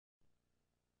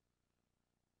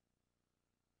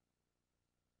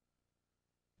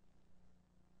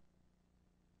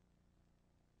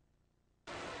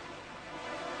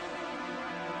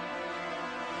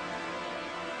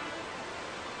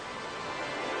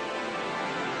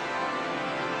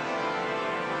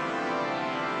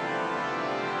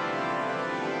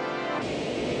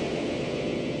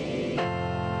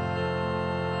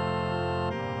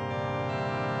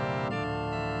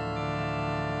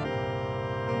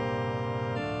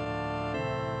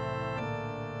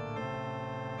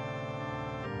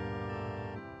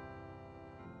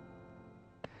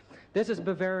This is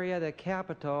Bavaria, the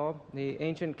capital, the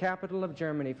ancient capital of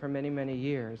Germany for many, many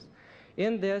years.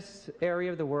 In this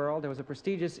area of the world, there was a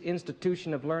prestigious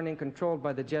institution of learning controlled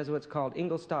by the Jesuits called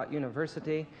Ingolstadt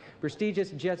University. Prestigious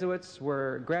Jesuits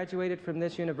were graduated from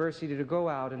this university to go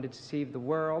out and to deceive the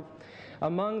world.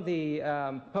 Among the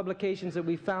publications that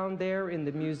we found there in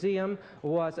the museum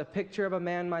was a picture of a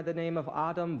man by the name of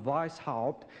Adam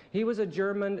Weishaupt. He was a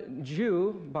German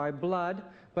Jew by blood,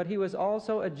 but he was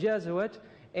also a Jesuit,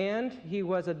 and he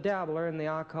was a dabbler in the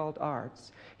occult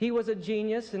arts. He was a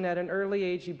genius, and at an early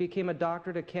age he became a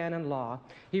doctorate of canon law.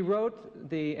 He wrote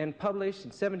and published in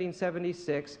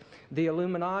 1776 the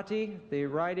Illuminati, the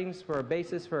writings for a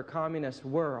basis for a communist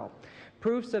world.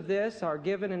 Proofs of this are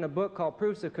given in a book called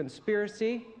Proofs of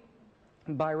Conspiracy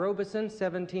by Robeson,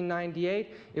 1798.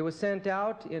 It was sent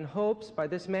out in hopes by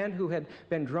this man who had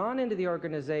been drawn into the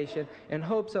organization in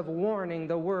hopes of warning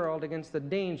the world against the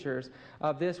dangers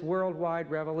of this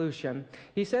worldwide revolution.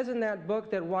 He says in that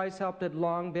book that Weishaupt had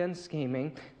long been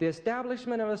scheming the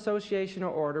establishment of an association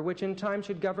or order which in time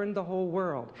should govern the whole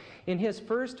world. In his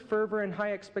first fervor and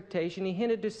high expectation, he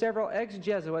hinted to several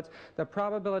ex-Jesuits the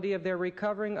probability of their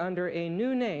recovering under a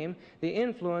new name the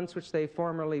influence which they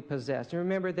formerly possessed. And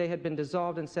remember, they had been dissolved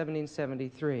in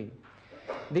 1773.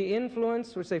 The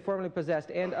influence which they formerly possessed,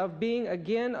 and of being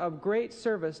again of great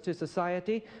service to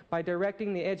society by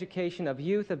directing the education of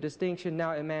youth of distinction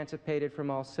now emancipated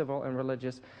from all civil and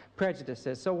religious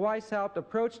prejudices. So Weishaupt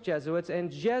approached Jesuits,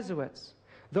 and Jesuits,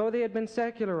 though they had been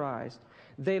secularized,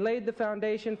 they laid the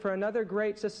foundation for another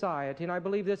great society, and I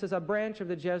believe this is a branch of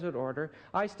the Jesuit order.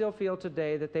 I still feel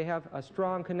today that they have a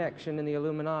strong connection in the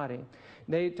Illuminati.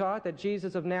 They taught that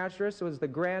Jesus of Nazareth was the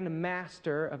grand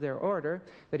master of their order,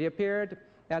 that he appeared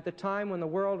at the time when the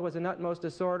world was in utmost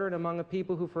disorder and among a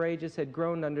people who for ages had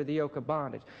groaned under the yoke of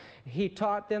bondage. He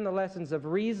taught them the lessons of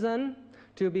reason.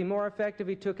 To be more effective,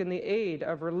 he took in the aid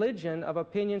of religion, of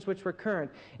opinions which were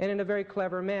current. And in a very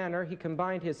clever manner, he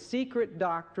combined his secret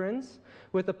doctrines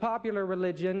with the popular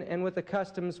religion and with the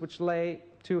customs which lay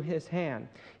to his hand.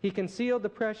 He concealed the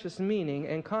precious meaning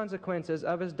and consequences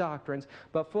of his doctrines,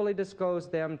 but fully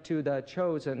disclosed them to the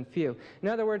chosen few. In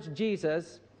other words,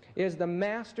 Jesus is the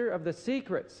master of the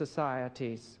secret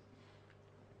societies.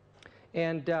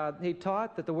 And he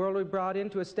taught that the world would be brought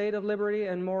into a state of liberty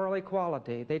and moral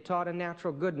equality. They taught a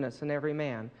natural goodness in every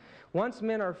man. Once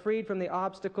men are freed from the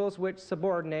obstacles which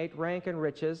subordinate rank and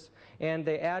riches, and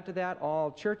they add to that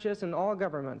all churches and all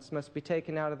governments must be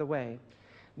taken out of the way.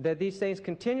 That these things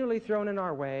continually thrown in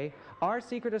our way, our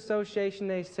secret association,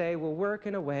 they say, will work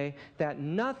in a way that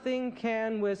nothing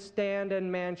can withstand,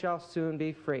 and man shall soon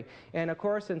be free. And of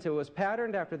course, since it was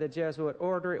patterned after the Jesuit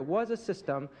order, it was a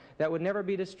system that would never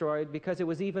be destroyed because it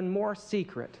was even more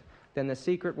secret than the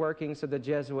secret workings of the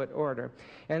Jesuit order.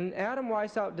 And Adam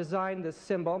Weishaupt designed the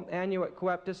symbol, Annuit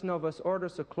Coeptis Novus Ordo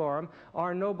Seclorum,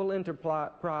 our noble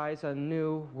enterprise, a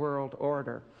new world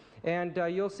order. And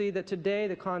you'll see that today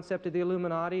the concept of the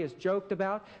Illuminati is joked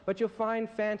about, but you'll find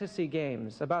fantasy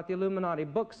games about the Illuminati,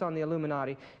 books on the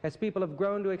Illuminati, as people have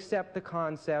grown to accept the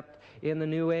concept in the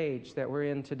new age that we're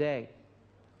in today.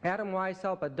 Adam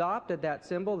Weishaupt adopted that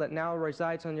symbol that now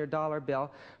resides on your dollar bill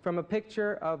from a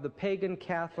picture of the pagan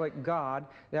Catholic god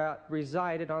that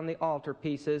resided on the altar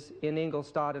pieces in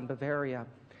Ingolstadt in Bavaria.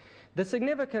 The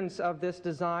significance of this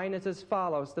design is as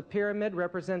follows. The pyramid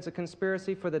represents a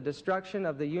conspiracy for the destruction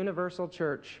of the universal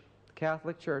church,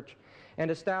 Catholic Church, and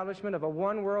establishment of a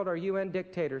one world or UN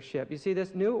dictatorship. You see,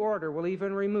 this new order will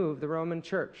even remove the Roman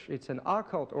Church. It's an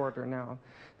occult order now.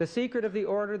 The secret of the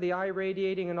order, the eye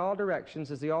radiating in all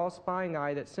directions, is the all-spying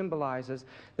eye that symbolizes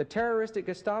the terroristic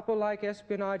Gestapo-like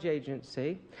espionage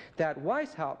agency that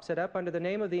Weishaupt set up under the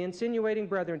name of the insinuating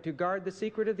brethren to guard the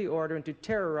secret of the order and to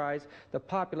terrorize the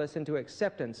populace into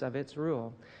acceptance of its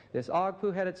rule. This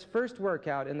Ogpu had its first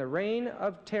workout in the reign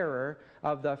of terror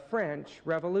of the French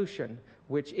Revolution,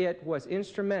 which it was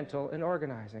instrumental in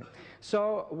organizing.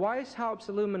 So Weishaupt's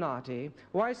Illuminati,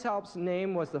 Weishaupt's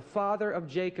name was the father of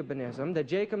Jacobinism. The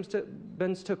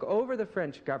Jacobins took over the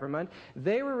French government.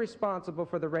 They were responsible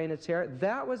for the reign of terror.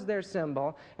 That was their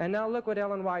symbol. And now look what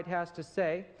Ellen White has to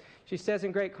say. She says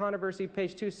in Great Controversy,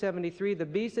 page 273, "The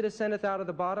beast that ascendeth out of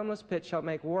the bottomless pit shall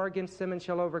make war against them and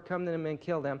shall overcome them and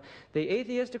kill them." The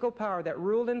atheistical power that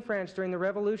ruled in France during the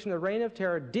Revolution, the reign of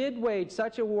terror, did wage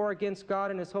such a war against God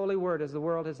and His holy word as the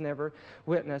world has never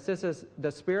witnessed. This is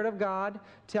the Spirit of God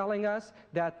telling us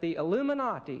that the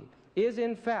Illuminati is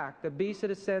in fact the beast that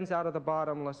ascends out of the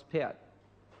bottomless pit.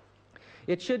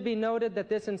 It should be noted that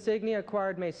this insignia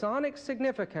acquired Masonic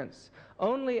significance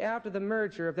only after the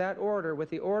merger of that order with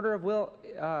the Order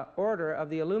of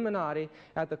the Illuminati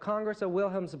at the Congress of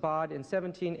Wilhelmsbad in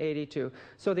 1782.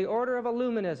 So the Order of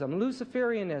Illuminism,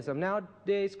 Luciferianism,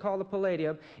 nowadays called the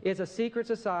Palladium, is a secret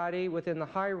society within the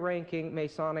high-ranking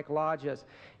Masonic lodges.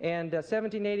 And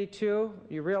 1782,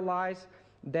 you realize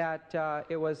that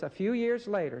it was a few years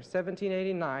later,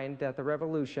 1789, that the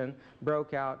revolution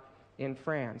broke out in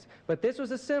France. But this was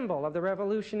a symbol of the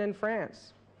revolution in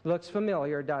France. Looks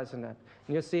familiar, doesn't it?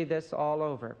 And you'll see this all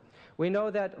over. We know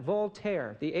that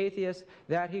Voltaire, the atheist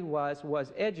that he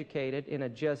was educated in a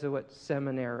Jesuit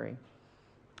seminary.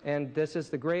 And this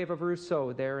is the grave of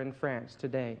Rousseau there in France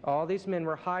today. All these men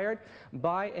were hired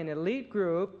by an elite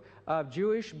group of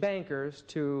Jewish bankers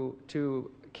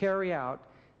to carry out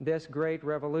this great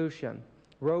revolution.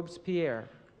 Robespierre.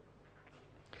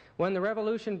 When the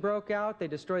revolution broke out, they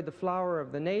destroyed the flower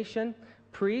of the nation.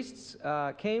 Priests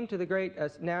came to the great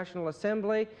National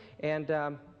Assembly and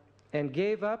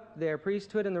gave up their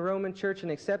priesthood in the Roman Church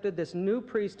and accepted this new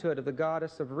priesthood of the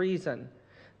goddess of reason.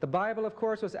 The Bible, of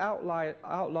course, was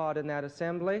outlawed in that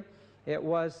assembly. It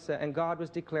was, and God was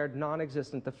declared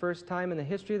non-existent, the first time in the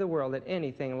history of the world that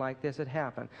anything like this had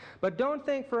happened. But don't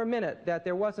think for a minute that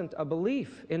there wasn't a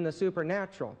belief in the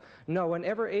supernatural. No,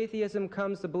 whenever atheism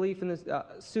comes, the belief in the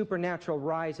supernatural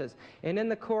rises. And in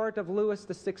the court of Louis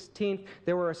XVI,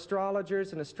 there were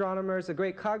astrologers and astronomers. The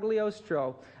great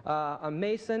Cagliostro, a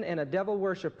Mason and a devil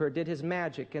worshiper, did his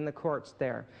magic in the courts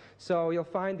there. So you'll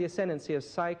find the ascendancy of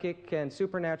psychic and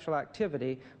supernatural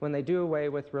activity when they do away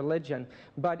with religion.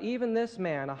 But even this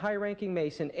man, a high-ranking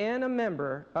Mason and a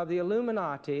member of the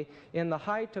Illuminati in the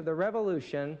height of the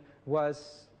revolution,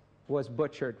 was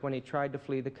butchered when he tried to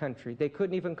flee the country. They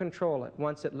couldn't even control it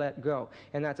once it let go.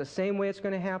 And that's the same way it's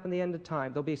going to happen at the end of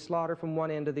time. There'll be slaughter from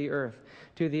one end of the earth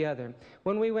to the other.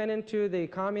 When we went into the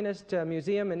Communist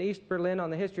Museum in East Berlin on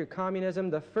the history of communism,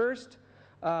 the first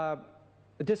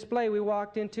display we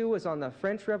walked into was on the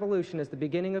French Revolution as the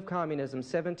beginning of communism,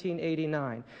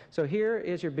 1789. So here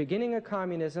is your beginning of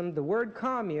communism. The word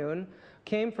commune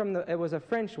came from it was a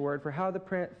French word for how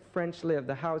the French lived,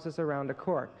 the houses around a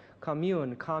court.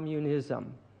 Commune,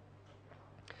 communism.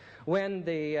 When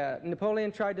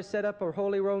Napoleon tried to set up a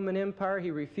Holy Roman Empire,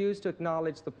 he refused to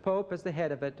acknowledge the Pope as the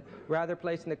head of it, rather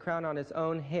placing the crown on his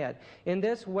own head. In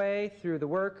this way, through the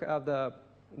work of the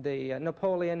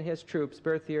Napoleon, his troops,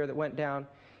 Berthier, that went down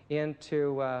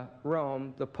into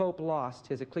Rome, the Pope lost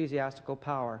his ecclesiastical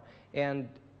power. And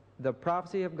the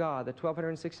prophecy of God, the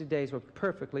 1260 days, were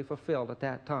perfectly fulfilled at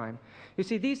that time. You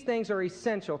see, these things are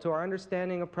essential to our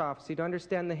understanding of prophecy, to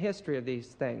understand the history of these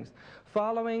things.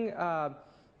 Following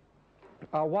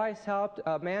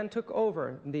Weishaupt, man took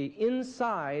over the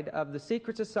inside of the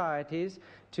secret societies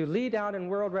to lead out in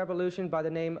world revolution by the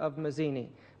name of Mazzini.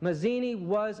 Mazzini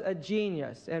was a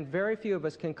genius, and very few of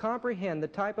us can comprehend the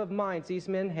type of minds these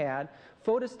men had.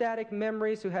 Photostatic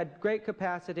memories, who had great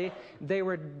capacity. They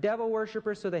were devil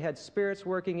worshippers, so they had spirits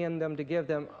working in them to give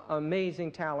them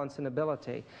amazing talents and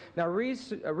ability. Now,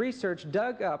 research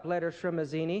dug up letters from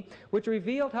Mazzini, which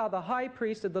revealed how the high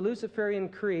priest of the Luciferian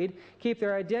creed keep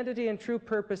their identity and true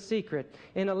purpose secret.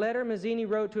 In a letter Mazzini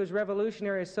wrote to his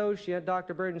revolutionary associate,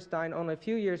 Dr. Burdenstein, only a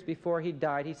few years before he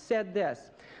died, he said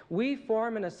this: "We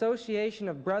form an association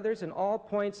of brothers in all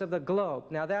points of the globe."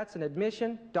 Now that's an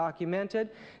admission,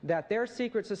 documented, that their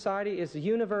secret society is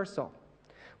universal.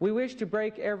 We wish to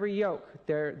break every yoke.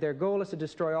 Their goal is to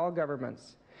destroy all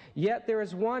governments. Yet there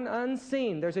is one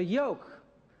unseen, there's a yoke,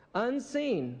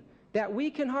 unseen, that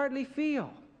we can hardly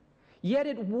feel. Yet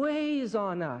it weighs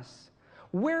on us.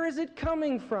 Where is it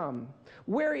coming from?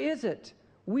 Where is it?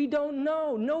 We don't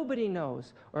know. Nobody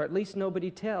knows, or at least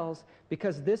nobody tells,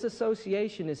 because this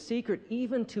association is secret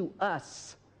even to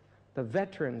us, the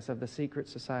veterans of the secret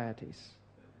societies.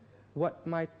 What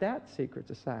might that secret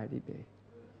society be?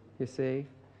 You see?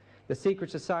 The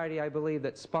secret society, I believe,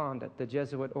 that spawned it, the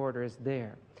Jesuit order, is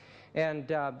there. And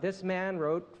this man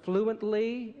wrote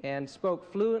fluently and spoke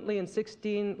fluently in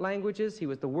 16 languages. He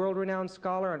was the world-renowned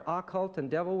scholar in occult and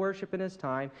devil worship in his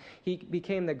time. He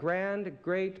became the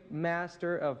great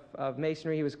master of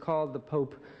Masonry. He was called the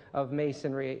Pope of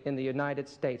Masonry in the United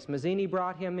States. Mazzini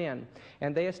brought him in,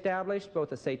 and they established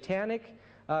both a satanic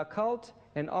cult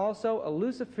and also a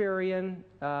Luciferian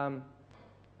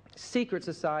secret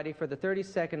society for the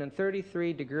 32nd and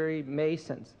 33rd degree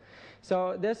Masons.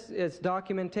 So this is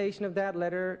documentation of that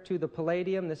letter to the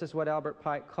Palladium. This is what Albert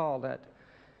Pike called it.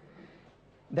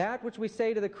 That which we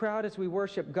say to the crowd is we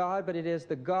worship God, but it is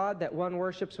the God that one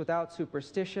worships without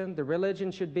superstition. The religion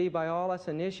should be by all us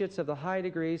initiates of the high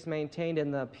degrees maintained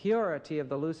in the purity of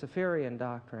the Luciferian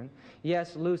doctrine.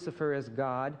 Yes, Lucifer is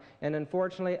God, and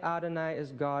unfortunately Adonai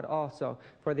is God also,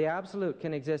 for the absolute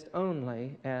can exist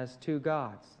only as two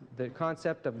gods. The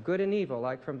concept of good and evil,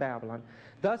 like from Babylon.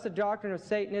 Thus the doctrine of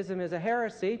Satanism is a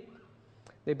heresy.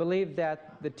 They believe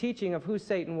that the teaching of who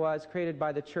Satan was created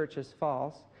by the church is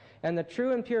false. And the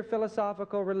true and pure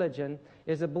philosophical religion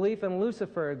is a belief in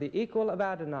Lucifer, the equal of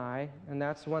Adonai, and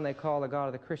that's the one they call the God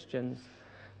of the Christians.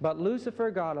 But Lucifer,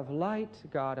 God of light,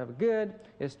 God of good,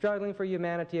 is struggling for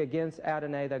humanity against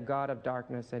Adonai, the God of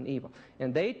darkness and evil.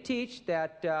 And they teach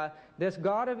that this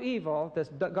God of evil, this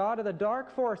God of the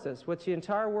dark forces, which the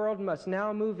entire world must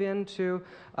now move into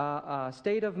a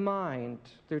state of mind,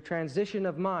 through transition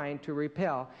of mind to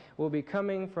repel, will be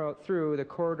coming through the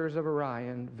corridors of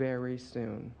Orion very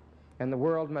soon. And the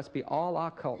world must be all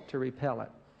occult to repel it.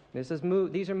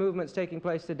 These are movements taking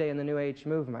place today in the New Age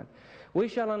movement. We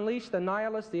shall unleash the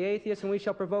nihilist, the atheist, and we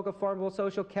shall provoke a formidable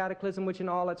social cataclysm which in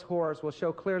all its horrors will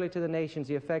show clearly to the nations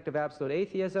the effect of absolute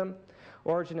atheism,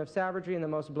 origin of savagery, and the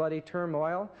most bloody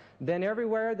turmoil. Then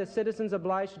everywhere the citizens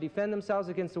obliged to defend themselves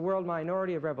against the world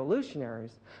minority of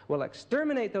revolutionaries will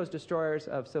exterminate those destroyers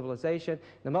of civilization.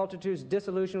 The multitudes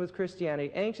disillusioned with Christianity,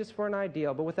 anxious for an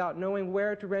ideal, but without knowing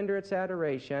where to render its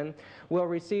adoration, will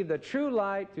receive the true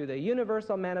light through the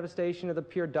universal manifestation of the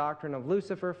pure doctrine of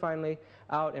Lucifer. Finally,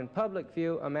 out in public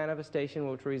view, a manifestation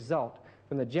which will result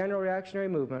from the general reactionary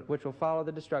movement which will follow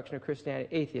the destruction of Christianity,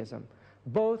 atheism.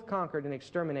 Both conquered and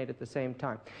exterminated at the same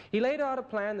time. He laid out a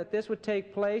plan that this would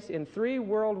take place in 3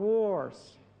 world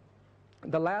wars.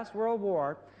 The last world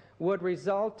war would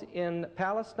result in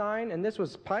Palestine, and this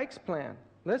was Pike's plan.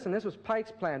 Listen, this was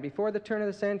Pike's plan before the turn of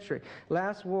the century.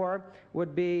 Last war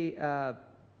would be, the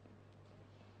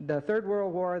Third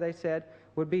World War, they said,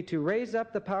 would be to raise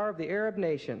up the power of the Arab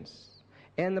nations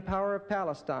and the power of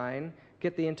Palestine,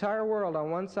 get the entire world on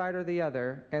one side or the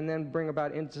other, and then bring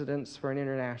about incidents for an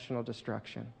international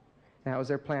destruction. That was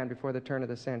their plan before the turn of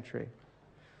the century.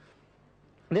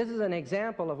 This is an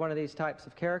example of one of these types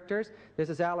of characters. This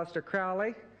is Aleister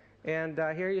Crowley, and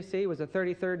here you see he was a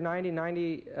 33rd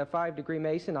 95-degree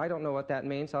Mason. I don't know what that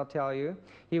means, I'll tell you.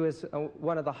 He was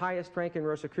one of the highest ranking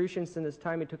Rosicrucians in his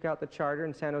time. He took out the charter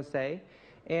in San Jose.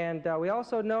 And we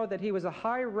also know that he was a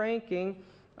high-ranking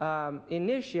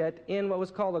initiate in what was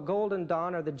called the Golden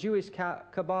Dawn, or the Jewish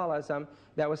Kabbalism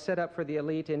that was set up for the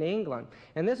elite in England.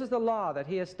 And this is the law that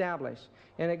he established.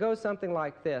 And it goes something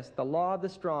like this: the law of the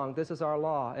strong, this is our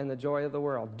law and the joy of the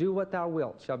world. Do what thou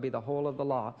wilt shall be the whole of the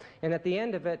law. And at the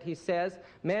end of it, he says,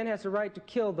 man has a right to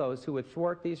kill those who would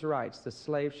thwart these rights. The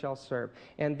slave shall serve.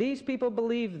 And these people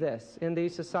believe this in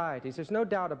these societies. There's no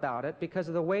doubt about it. Because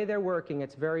of the way they're working,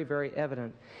 it's very, very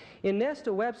evident. In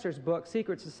Nesta Webster's book,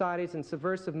 Secret Societies and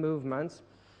Subversive Movements,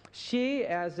 she,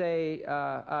 as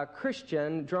a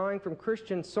Christian, drawing from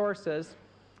Christian sources,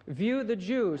 viewed the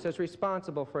Jews as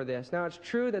responsible for this. Now, it's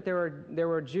true that there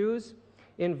were Jews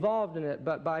involved in it,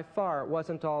 but by far it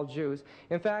wasn't all Jews.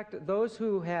 In fact, those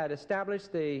who had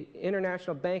established the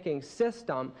international banking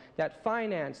system that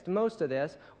financed most of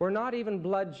this were not even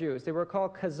blood Jews. They were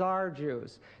called Khazar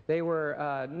Jews. They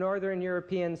were Northeastern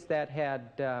Europeans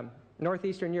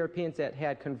that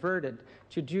had converted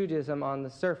to Judaism on the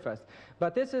surface.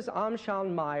 But this is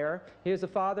Amschan Meyer. He was the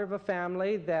father of a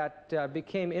family that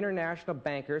became international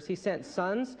bankers. He sent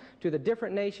sons to the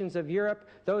different nations of Europe.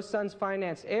 Those sons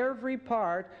financed every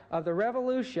part of the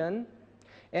revolution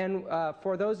and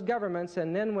for those governments.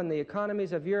 And then when the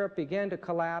economies of Europe began to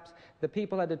collapse, the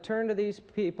people had to turn to these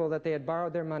people that they had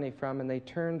borrowed their money from, and they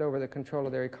turned over the control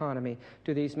of their economy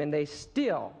to these men. They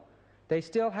still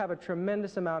have a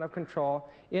tremendous amount of control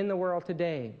in the world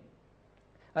today.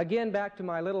 Again, back to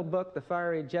my little book, The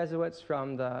Fiery Jesuits,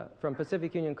 from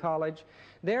Pacific Union College.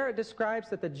 There it describes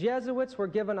that the Jesuits were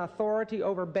given authority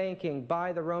over banking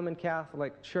by the Roman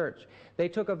Catholic Church. They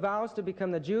took a vows to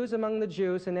become the Jews among the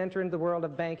Jews and enter into the world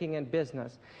of banking and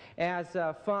business. As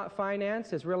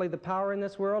finance is really the power in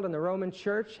this world, and the Roman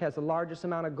Church has the largest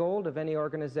amount of gold of any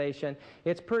organization,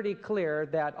 it's pretty clear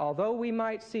that although we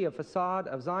might see a facade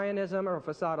of Zionism or a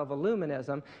facade of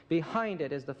Illuminism, behind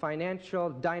it is the financial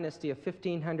dynasty of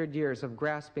 1,500 years of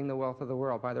grasping the wealth of the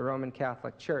world by the Roman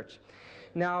Catholic Church.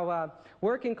 Now,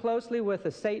 working closely with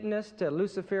the Satanist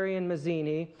Luciferian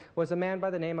Mazzini was a man by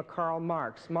the name of Karl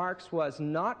Marx. Marx was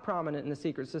not prominent in the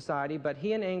secret society, but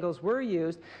he and Engels were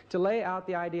used to lay out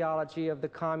the ideology of the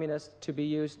communists to be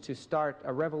used to start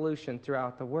a revolution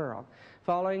throughout the world.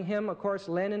 Following him, of course,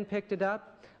 Lenin picked it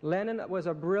up. Lenin was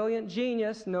a brilliant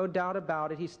genius, no doubt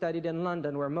about it. He studied in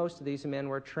London, where most of these men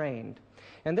were trained.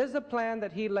 And this is a plan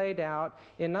that he laid out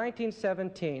in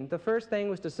 1917. The first thing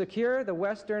was to secure the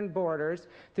western borders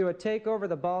through a takeover of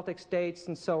the Baltic states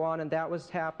and so on, and that was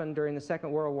happened during the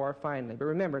Second World War finally. But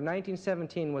remember,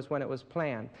 1917 was when it was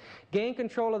planned. Gain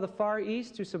control of the Far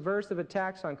East through subversive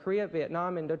attacks on Korea,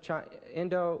 Vietnam,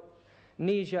 Indonesia,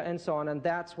 and so on, and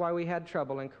that's why we had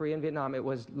trouble in Korea and Vietnam. It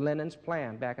was Lenin's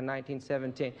plan back in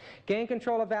 1917. Gain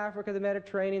control of Africa, the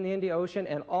Mediterranean, the Indian Ocean,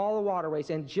 and all the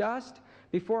waterways. And just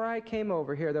before I came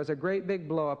over here, there was a great big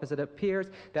blow-up as it appears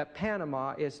that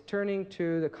Panama is turning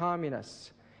to the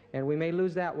communists. And we may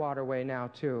lose that waterway now,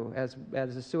 too, as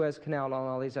the Suez Canal and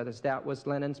all these others. That was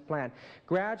Lenin's plan.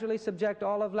 Gradually subject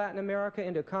all of Latin America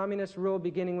into communist rule,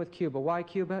 beginning with Cuba. Why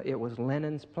Cuba? It was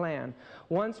Lenin's plan.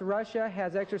 Once Russia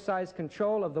has exercised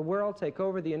control of the world, take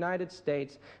over the United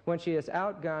States when she is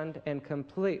outgunned and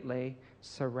completely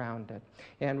surrounded.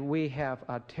 And we have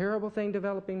a terrible thing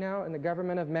developing now in the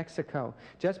government of Mexico.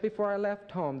 Just before I left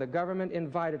home, the government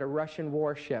invited a Russian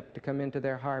warship to come into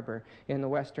their harbor in the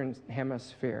Western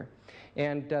Hemisphere.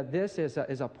 And this is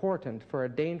a portent for a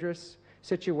dangerous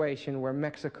situation where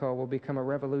Mexico will become a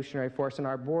revolutionary force, and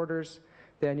our borders,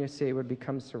 then you see, would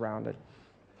become surrounded.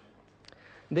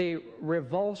 The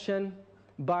revulsion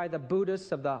by the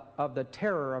Buddhists of the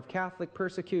terror of Catholic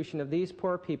persecution of these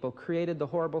poor people created the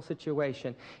horrible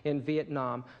situation in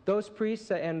Vietnam. Those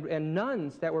priests and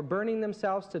nuns that were burning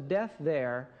themselves to death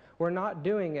there were not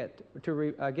doing it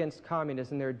against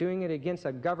communism. They were doing it against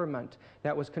a government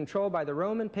that was controlled by the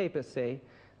Roman papacy,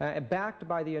 backed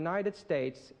by the United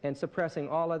States, and suppressing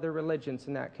all other religions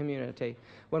in that community.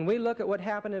 When we look at what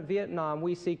happened in Vietnam,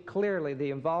 we see clearly the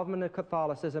involvement of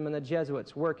Catholicism and the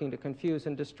Jesuits working to confuse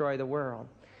and destroy the world.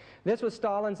 This was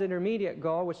Stalin's intermediate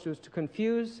goal, which was to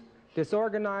confuse,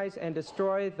 disorganize, and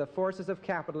destroy the forces of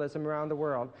capitalism around the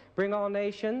world. Bring all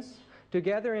nations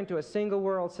together into a single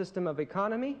world system of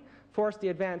economy, force the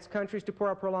advanced countries to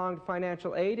pour prolonged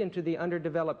financial aid into the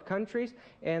underdeveloped countries,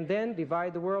 and then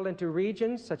divide the world into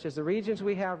regions, such as the regions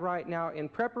we have right now, in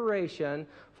preparation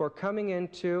for coming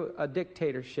into a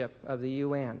dictatorship of the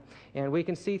UN. And we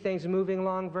can see things moving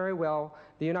along very well.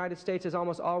 The United States is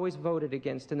almost always voted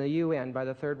against in the UN by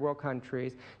the third world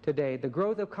countries today. The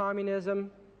growth of communism,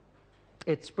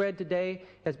 its spread today,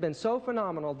 has been so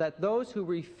phenomenal that those who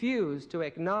refuse to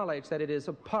acknowledge that it is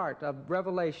a part of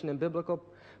revelation and biblical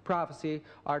prophecy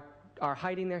are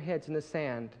hiding their heads in the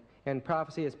sand, and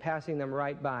prophecy is passing them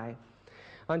right by.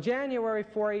 On January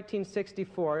 4,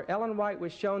 1864, Ellen White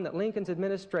was shown that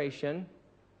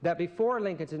before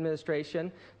Lincoln's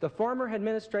administration, the former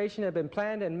administration had been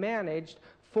planned and managed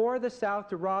for the South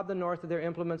to rob the North of their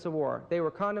implements of war. They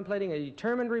were contemplating a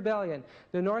determined rebellion.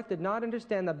 The North did not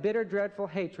understand the bitter, dreadful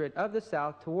hatred of the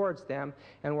South towards them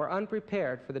and were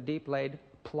unprepared for the deep-laid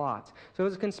plots. So it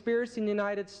was a conspiracy in the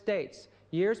United States,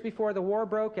 years before the war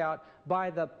broke out, by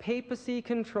the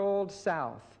papacy-controlled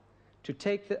South to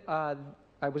take the,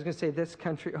 I was going to say this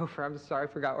country over, I'm sorry,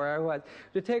 I forgot where I was,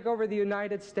 to take over the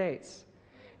United States.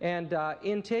 And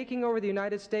in taking over the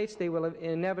United States, they will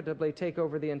inevitably take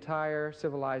over the entire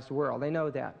civilized world. They know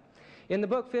that. In the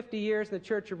book 50 Years in the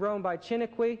Church of Rome by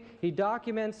Chiniquy, he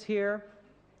documents here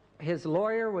his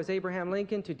lawyer was Abraham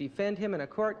Lincoln to defend him in a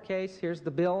court case. Here's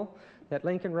the bill that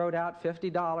Lincoln wrote out,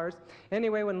 $50.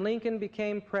 Anyway, when Lincoln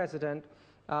became president,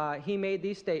 he made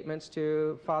these statements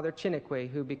to Father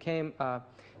Chiniquy, who became, it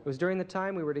was during the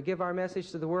time we were to give our message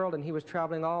to the world, and he was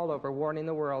traveling all over warning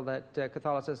the world that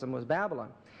Catholicism was Babylon.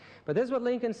 But this is what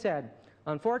Lincoln said: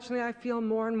 "Unfortunately, I feel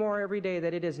more and more every day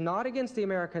that it is not against the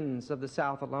Americans of the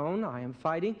South alone I am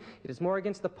fighting. It is more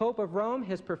against the Pope of Rome,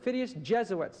 his perfidious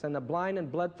Jesuits, and the blind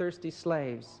and bloodthirsty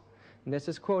slaves." And this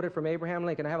is quoted from Abraham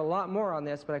Lincoln. I have a lot more on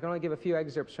this, but I can only give a few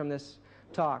excerpts from this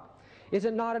talk. "Is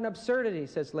it not an absurdity,"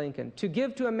 says Lincoln, "to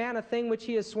give to a man a thing which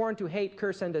he has sworn to hate,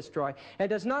 curse, and destroy? And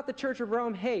does not the Church of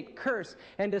Rome hate, curse,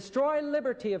 and destroy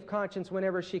liberty of conscience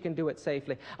whenever she can do it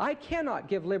safely? I cannot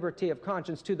give liberty of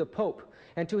conscience to the Pope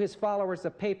and to his followers, the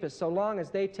papists, so long as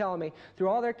they tell me, through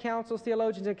all their councils,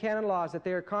 theologians, and canon laws, that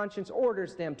their conscience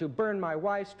orders them to burn my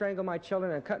wife, strangle my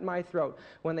children, and cut my throat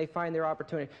when they find their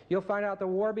opportunity." You'll find out the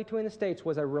war between the states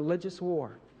was a religious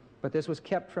war, but this was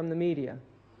kept from the media.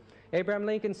 Abraham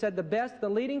Lincoln said, the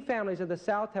leading families of the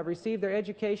South have received their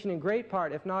education in great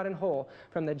part, if not in whole,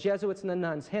 from the Jesuits and the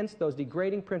nuns, hence those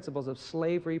degrading principles of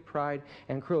slavery, pride,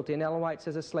 and cruelty. And Ellen White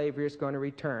says that slavery is going to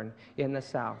return in the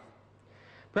South.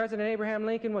 President Abraham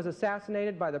Lincoln was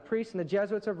assassinated by the priests and the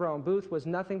Jesuits of Rome. Booth was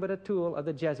nothing but a tool of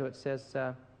the Jesuits, says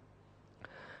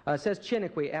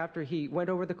Chiniquy, after he went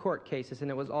over the court cases, and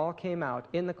it was all came out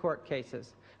in the court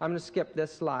cases. I'm going to skip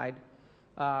this slide.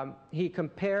 he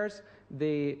compares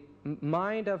the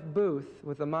mind of Booth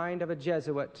with the mind of a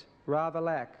Jesuit,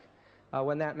 Ravaillac,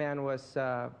 when that man was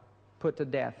put to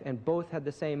death, and both had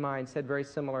the same mind, said very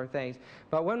similar things.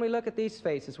 But when we look at these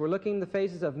faces, we're looking at the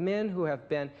faces of men who have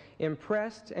been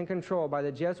impressed and controlled by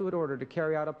the Jesuit order to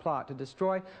carry out a plot to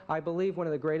destroy, I believe, one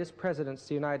of the greatest presidents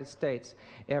the United States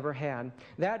ever had.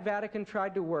 That Vatican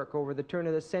tried to work over the turn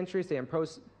of the centuries. They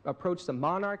approached the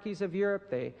monarchies of Europe.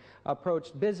 They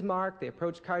approached Bismarck. They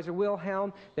approached Kaiser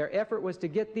Wilhelm. Their effort was to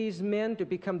get these men to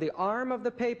become the arm of the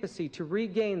papacy to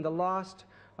regain the lost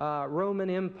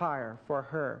Roman Empire for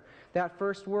her. That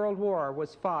First World War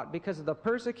was fought because of the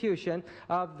persecution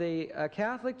of the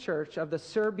Catholic Church of the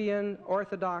Serbian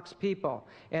Orthodox people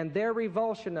and their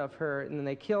revulsion of her, and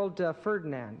they killed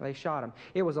Ferdinand. They shot him.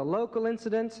 It was a local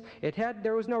incident.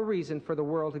 There was no reason for the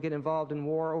world to get involved in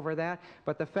war over that,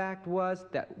 but the fact was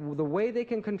that the way they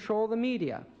can control the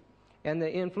media and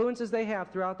the influences they have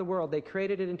throughout the world, they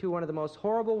created it into one of the most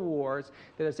horrible wars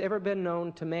that has ever been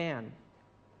known to man.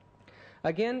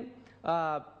 Again,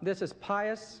 this is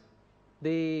Pius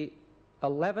the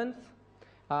 11th.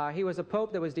 He was a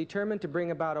pope that was determined to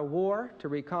bring about a war to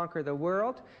reconquer the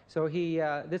world. So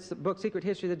this book, Secret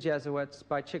History of the Jesuits,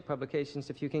 by Chick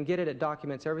Publications. If you can get it, it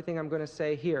documents everything I'm going to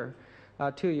say here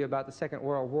to you about the Second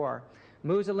World War.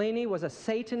 Mussolini was a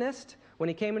Satanist. When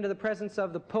he came into the presence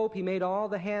of the Pope, he made all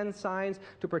the hand signs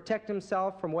to protect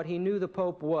himself from what he knew the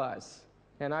Pope was.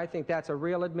 And I think that's a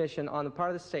real admission on the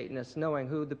part of the Satanists, knowing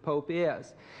who the Pope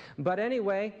is. But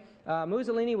anyway,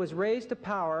 Mussolini was raised to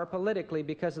power politically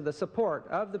because of the support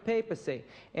of the papacy.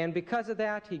 And because of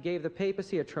that, he gave the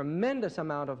papacy a tremendous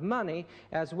amount of money.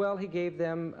 As well, he gave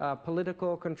them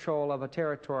political control of a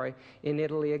territory in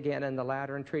Italy again in the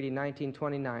Lateran Treaty,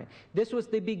 1929. This was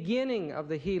the beginning of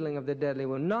the healing of the deadly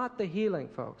wound. Not the healing,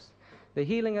 folks. The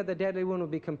healing of the deadly wound will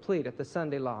be complete at the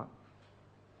Sunday law.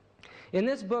 In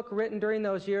this book written during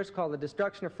those years called The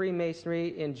Destruction of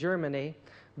Freemasonry in Germany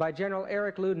by General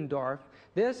Erich Ludendorff,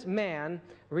 this man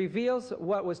reveals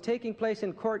what was taking place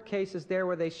in court cases there,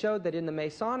 where they showed that in the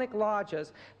Masonic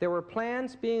lodges there were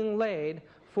plans being laid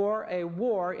for a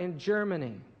war in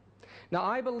Germany. Now,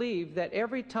 I believe that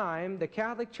every time the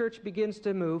Catholic Church begins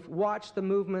to move, watch the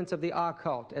movements of the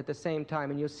occult at the same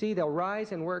time, and you'll see they'll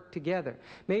rise and work together.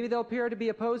 Maybe they'll appear to be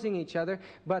opposing each other,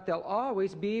 but they'll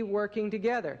always be working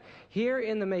together. Here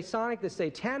in the Masonic, the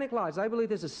Satanic lodges, I believe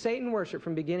this is Satan worship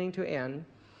from beginning to end.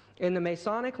 In the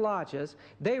Masonic lodges,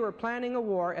 they were planning a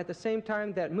war at the same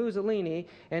time that Mussolini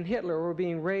and Hitler were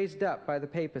being raised up by the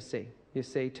papacy, you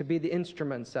see, to be the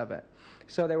instruments of it.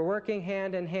 So they were working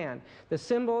hand in hand. The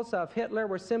symbols of Hitler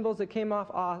were symbols that came off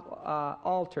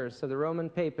altars of the Roman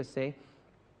papacy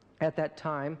at that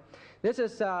time. This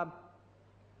is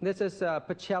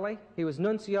Pacelli. He was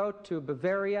nuncio to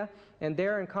Bavaria, and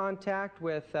there in contact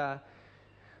with the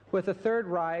Third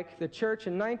Reich, the Church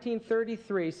in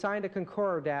 1933 signed a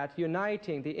concordat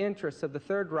uniting the interests of the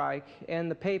Third Reich and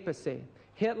the papacy.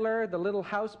 Hitler, the little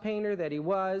house painter that he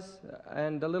was,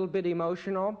 and a little bit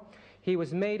emotional, he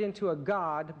was made into a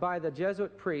god by the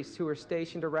Jesuit priests who were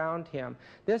stationed around him.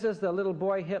 This is the little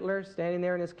boy Hitler standing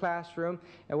there in his classroom,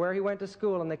 and where he went to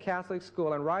school, in the Catholic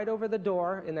school. And right over the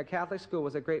door in the Catholic school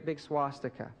was a great big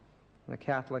swastika in the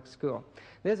Catholic school.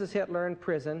 This is Hitler in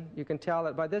prison. You can tell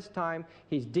that by this time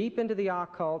he's deep into the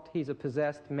occult. He's a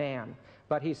possessed man.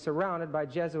 But he's surrounded by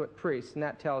Jesuit priests, and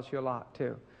that tells you a lot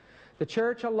too. The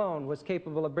church alone was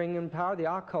capable of bringing in power.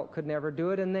 The occult could never do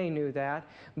it, and they knew that.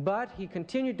 But he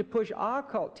continued to push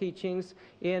occult teachings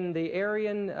in the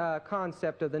Aryan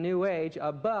concept of the New Age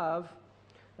above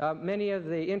many of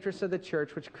the interests of the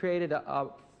church, which created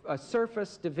a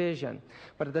surface division.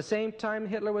 But at the same time,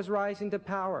 Hitler was rising to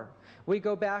power. We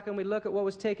go back and we look at what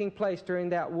was taking place during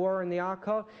that war in the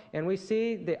occult, and we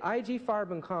see the IG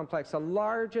Farben complex, the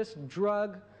largest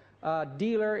drug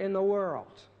dealer in the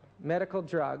world, medical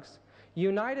drugs,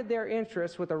 united their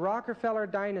interests with the Rockefeller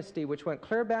dynasty, which went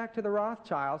clear back to the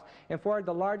Rothschilds and formed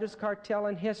the largest cartel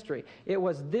in history. It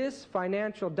was this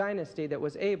financial dynasty that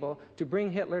was able to bring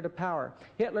Hitler to power.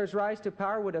 Hitler's rise to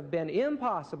power would have been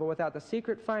impossible without the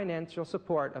secret financial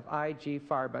support of IG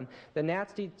Farben. The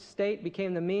Nazi state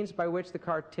became the means by which the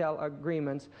cartel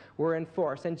agreements were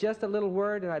enforced. And just a little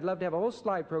word, and I'd love to have a whole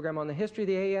slide program on the history of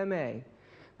the AMA,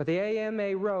 but the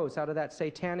AMA rose out of that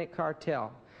satanic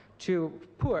cartel to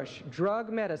push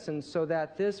drug medicines so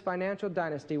that this financial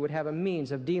dynasty would have a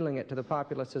means of dealing it to the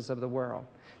populaces of the world.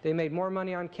 They made more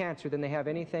money on cancer than they have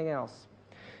anything else.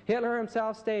 Hitler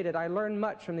himself stated, "I learned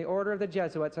much from the order of the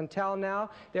Jesuits. Until now,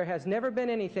 there has never been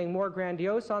anything more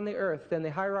grandiose on the earth than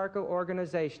the hierarchical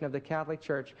organization of the Catholic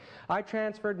Church. I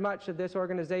transferred much of this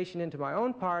organization into my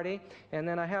own party," and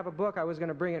then I have a book. I was going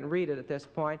to bring it and read it at this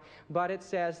point, but it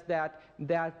says that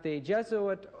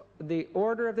the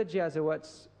order of the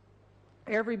Jesuits,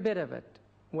 every bit of it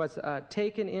was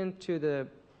taken into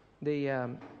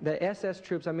the SS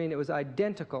troops. I mean, it was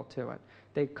identical to it.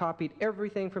 They copied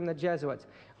everything from the Jesuits.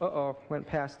 Went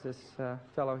past this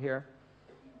fellow here.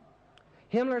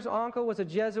 Himmler's uncle was a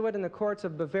Jesuit in the courts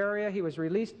of Bavaria. He was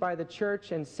released by the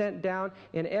church and sent down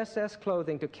in SS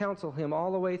clothing to counsel him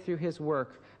all the way through his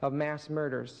work of mass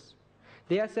murders.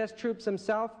 The SS troops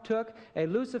themselves took a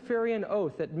Luciferian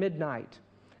oath at midnight.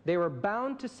 They were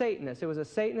bound to Satanists. It was a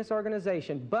Satanist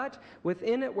organization, but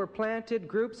within it were planted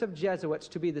groups of Jesuits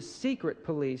to be the secret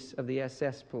police of the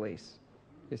SS police.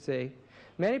 You see?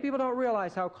 Many people don't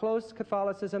realize how close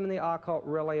Catholicism and the occult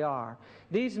really are.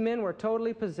 These men were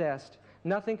totally possessed.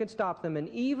 Nothing could stop them, and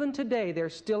even today they're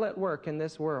still at work in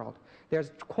this world.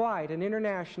 There's quite an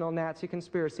international Nazi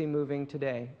conspiracy moving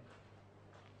today.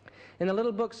 In the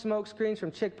little book Smokescreens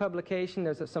from Chick Publication,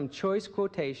 there's some choice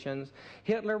quotations.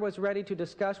 Hitler was ready to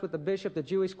discuss with the bishop the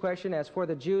Jewish question. As for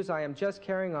the Jews, I am just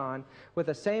carrying on with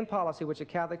the same policy which the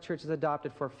Catholic Church has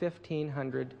adopted for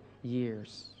 1,500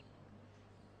 years.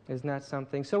 Isn't that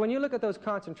something? So when you look at those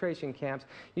concentration camps,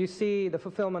 you see the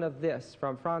fulfillment of this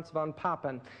from Franz von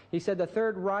Papen. He said, "The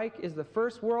Third Reich is the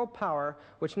first world power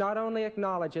which not only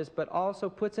acknowledges but also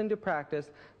puts into practice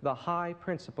the high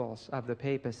principles of the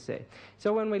papacy."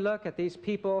 So when we look at these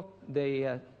people,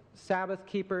 the Sabbath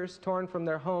keepers torn from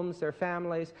their homes, their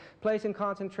families, placed in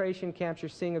concentration camps, you're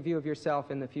seeing a view of yourself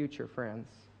in the future,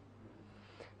 friends.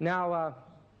 Now,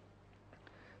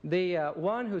 the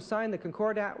one who signed the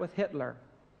Concordat with Hitler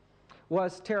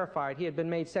was terrified. He had been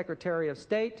made Secretary of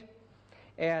State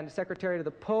and Secretary to the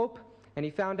Pope, and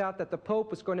he found out that the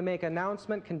Pope was going to make an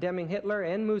announcement condemning Hitler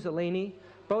and Mussolini.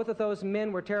 Both of those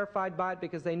men were terrified by it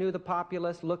because they knew the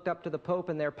populace looked up to the Pope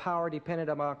and their power depended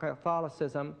on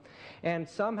Catholicism. And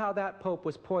somehow that Pope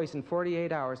was poisoned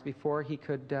 48 hours before he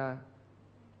could,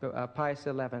 Pius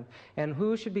XI. And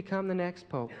who should become the next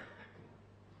Pope?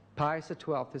 Pius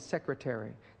XII, his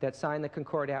secretary, that signed the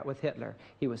Concordat with Hitler.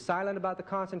 He was silent about the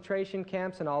concentration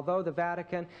camps, and although the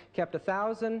Vatican kept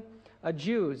 1,000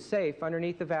 Jews safe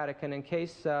underneath the Vatican in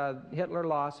case Hitler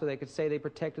lost so they could say they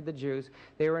protected the Jews,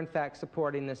 they were in fact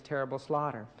supporting this terrible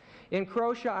slaughter. In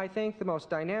Croatia, I think the most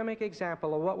dynamic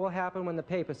example of what will happen when the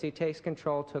papacy takes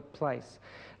control took place.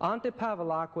 Ante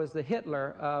Pavlak was the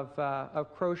Hitler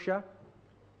of Croatia.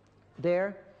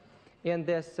 There, in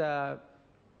this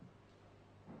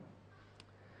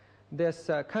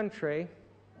country,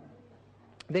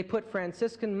 they put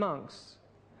Franciscan monks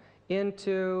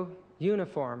into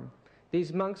uniform.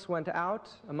 These monks went out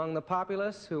among the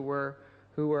populace who were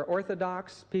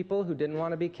Orthodox people who didn't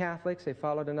want to be Catholics. They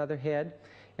followed another head,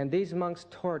 and these monks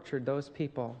tortured those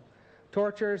people.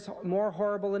 Tortures more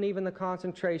horrible than even the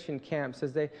concentration camps,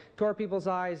 as they tore people's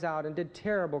eyes out and did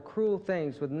terrible, cruel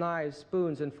things with knives,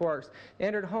 spoons, and forks. They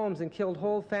entered homes and killed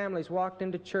whole families, walked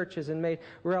into churches and made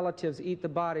relatives eat the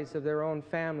bodies of their own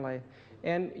family.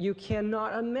 And you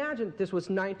cannot imagine, this was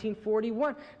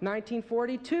 1941,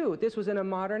 1942. This was in a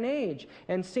modern age.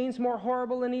 And scenes more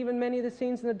horrible than even many of the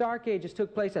scenes in the Dark Ages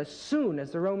took place as soon as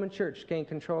the Roman Church gained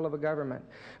control of a government.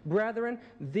 Brethren,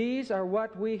 these are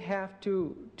what we have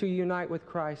to unite with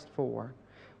Christ for.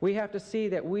 We have to see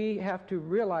that we have to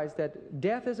realize that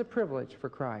death is a privilege for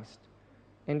Christ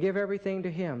and give everything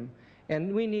to Him.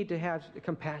 And we need to have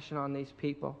compassion on these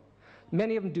people.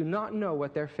 Many of them do not know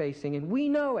what they're facing, and we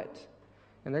know it.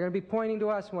 And they're going to be pointing to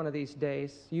us one of these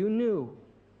days. You knew.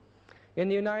 In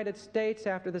the United States,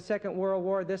 after the Second World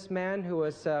War, this man who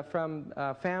was from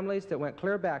families that went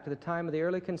clear back to the time of the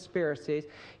early conspiracies,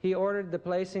 he ordered the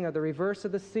placing of the reverse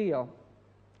of the seal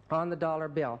on the dollar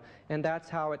bill. And that's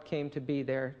how it came to be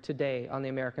there today on the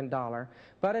American dollar.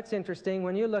 But it's interesting,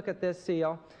 when you look at this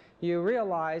seal, you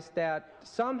realize that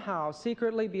somehow,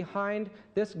 secretly behind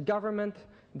this government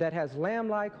that has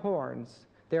lamb-like horns,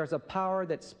 there's a power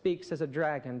that speaks as a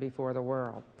dragon before the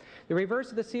world. The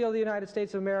reverse of the seal of the United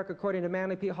States of America, according to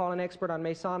Manly P. Hall, an expert on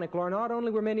Masonic lore, not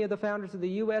only were many of the founders of the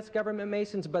U.S. government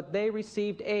Masons, but they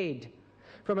received aid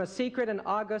from from a secret and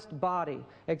august body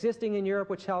existing in Europe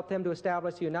which helped them to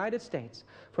establish the United States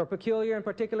for a peculiar and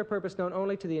particular purpose known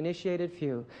only to the initiated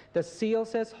few. The seal,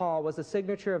 says Hall, was the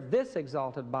signature of this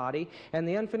exalted body, and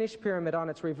the unfinished pyramid on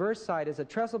its reverse side is a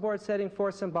trestle board setting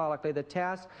forth symbolically the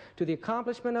task to the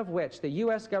accomplishment of which the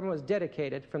U.S. government was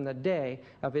dedicated from the day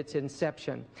of its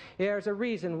inception. There's a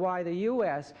reason why the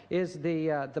U.S. is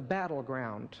the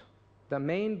battleground, the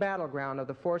main battleground of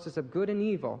the forces of good and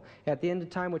evil at the end of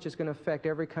time, which is going to affect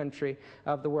every country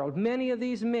of the world. Many of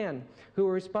these men who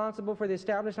were responsible for the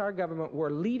establishment of our government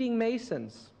were leading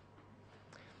Masons.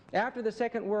 After the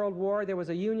Second World War, there was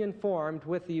a union formed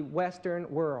with the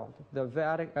Western world, the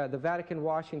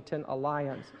Vatican-Washington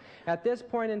Alliance. At this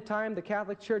point in time, the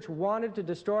Catholic Church wanted to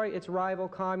destroy its rival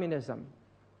communism.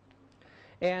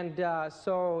 And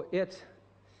so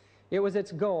it was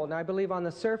its goal. And I believe on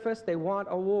the surface they want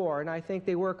a war, and I think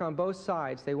they work on both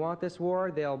sides. They want this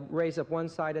war, they'll raise up one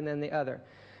side and then the other.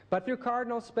 But through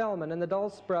Cardinal Spellman and the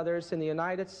Dulles brothers in the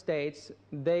United States,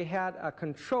 they had a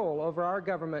control over our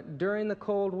government during the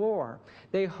Cold War.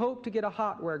 They hoped to get a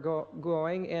hot war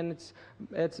going, and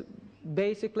it's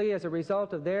basically as a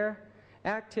result of their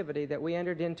activity that we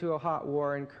entered into a hot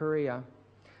war in Korea.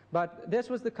 But this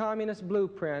was the communist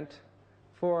blueprint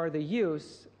for the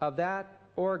use of that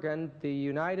organ, the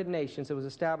United Nations. It was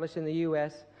established in the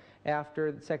U.S.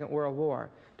 after the Second World War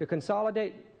to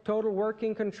consolidate total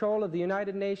working control of the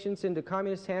United Nations into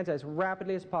communist hands as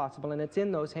rapidly as possible, and it's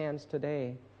in those hands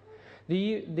today.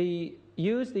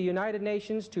 Use the United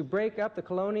Nations to break up the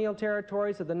colonial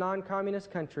territories of the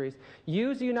non-communist countries.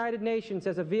 Use the United Nations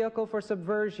as a vehicle for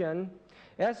subversion,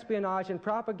 espionage, and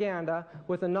propaganda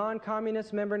with the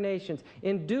non-communist member nations.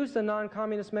 Induce the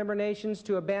non-communist member nations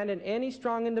to abandon any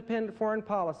strong independent foreign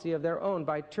policy of their own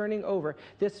by turning over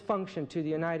this function to the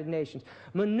United Nations.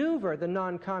 Maneuver the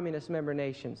non-communist member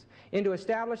nations into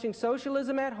establishing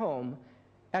socialism at home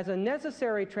as a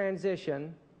necessary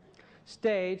transition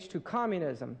stage to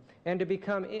communism, and to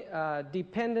become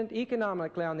dependent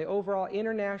economically on the overall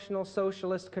international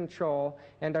socialist control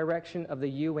and direction of the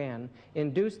UN.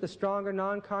 Induce the stronger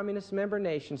non-communist member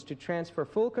nations to transfer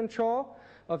full control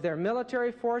of their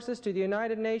military forces to the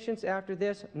United Nations. After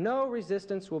this, no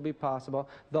resistance will be possible.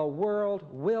 The world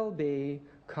will be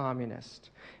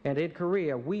communist. And in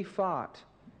Korea, we fought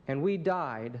and we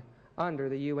died under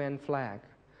the UN flag,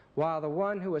 while the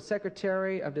one who was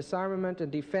Secretary of Disarmament and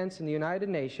Defense in the United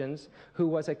Nations, who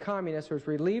was a communist, was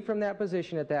relieved from that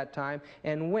position at that time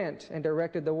and went and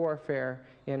directed the warfare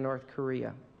in North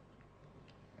Korea.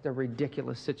 It's a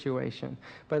ridiculous situation.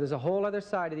 But there's a whole other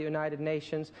side of the United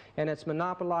Nations, and it's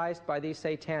monopolized by these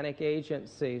satanic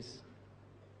agencies.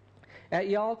 At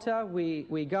Yalta,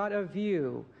 we got a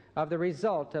view of the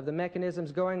result of the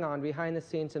mechanisms going on behind the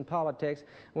scenes in politics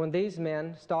when these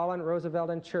men, Stalin, Roosevelt,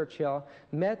 and Churchill,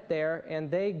 met there,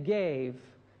 and they gave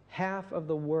half of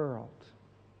the world,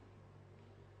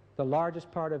 the largest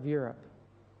part of Europe,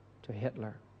 to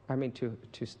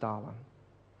to Stalin.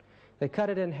 They cut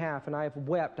it in half, and I've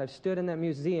wept. I've stood in that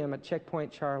museum at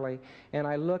Checkpoint Charlie, and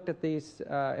I looked at these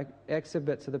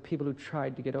exhibits of the people who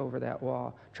tried to get over that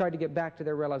wall, tried to get back to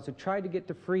their relatives, who tried to get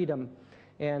to freedom.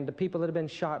 And the people that had been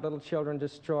shot, little children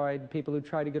destroyed, people who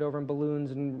tried to get over in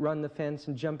balloons and run the fence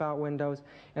and jump out windows,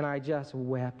 and I just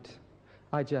wept.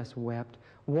 I just wept.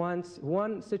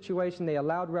 One situation, they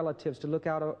allowed relatives to look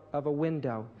out of a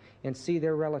window and see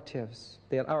their relatives,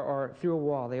 or through a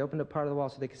wall. They opened up part of the wall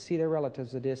so they could see their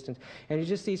relatives at a distance. And you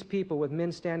just see these people with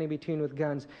men standing between with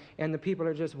guns, and the people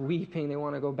are just weeping. They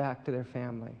want to go back to their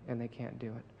family, and they can't do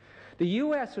it. The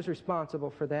U.S. was responsible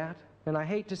for that, and I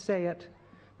hate to say it,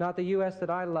 not the U.S.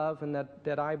 that I love and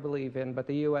that I believe in, but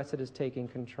the U.S. that is taking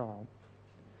control.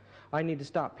 I need to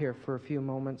stop here for a few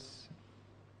moments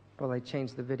while they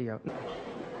change the video.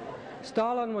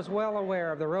 Stalin was well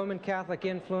aware of the Roman Catholic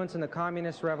influence in the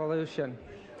communist revolution.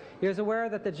 He was aware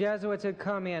that the Jesuits had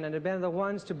come in and had been the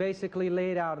ones to basically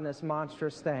lead out in this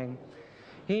monstrous thing.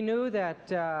 He knew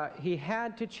that he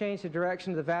had to change the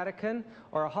direction of the Vatican,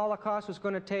 or a Holocaust was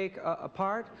going to take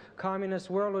apart. Communist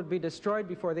world would be destroyed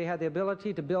before they had the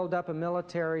ability to build up a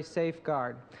military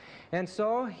safeguard. And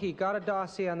so he got a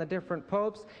dossier on the different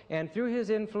popes, and through his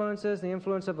influences, the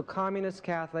influence of the communist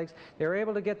Catholics, they were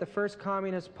able to get the first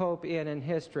communist pope in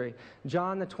history,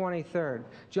 John the 23rd.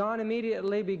 John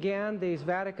immediately began these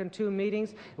Vatican II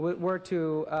meetings were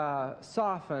to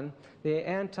soften the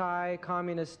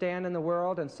anti-communist stand in the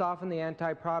world and soften the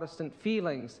anti-Protestant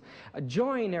feelings.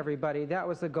 Join everybody, that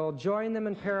was the goal. Join them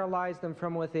and paralyze them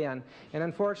from within. And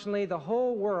unfortunately, the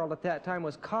whole world at that time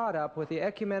was caught up with the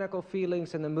ecumenical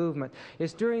feelings and the movement. movement.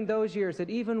 It's during those years that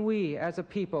even we as a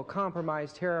people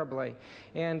compromised terribly.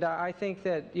 And I think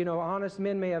that, you know, honest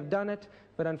men may have done it,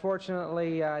 but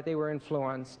unfortunately they were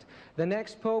influenced. The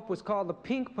next pope was called the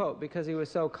Pink Pope because he was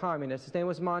so communist. His name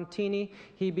was Montini.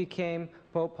 He became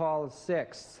Pope Paul VI.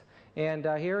 And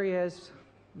here he is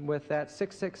with that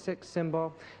 666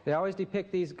 symbol. They always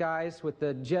depict these guys with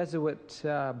the Jesuit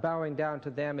bowing down to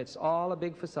them. It's all a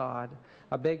big facade,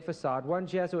 a big facade. One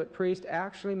Jesuit priest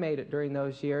actually made it during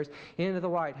those years into the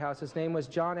White House. His name was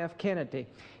John F. Kennedy.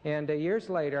 And years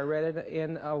later, I read it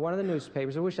in one of the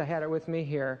newspapers. I wish I had it with me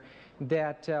here,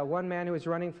 that one man who was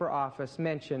running for office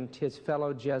mentioned his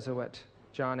fellow Jesuit,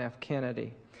 John F.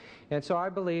 Kennedy. And so I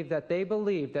believe that they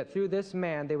believed that through this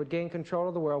man they would gain control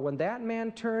of the world. When that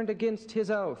man turned against his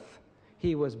oath,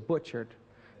 he was butchered.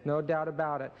 No doubt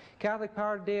about it. Catholic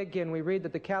Power today, again, we read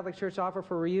that the Catholic Church offer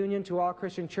for reunion to all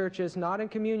Christian churches not in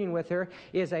communion with her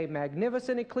is a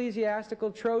magnificent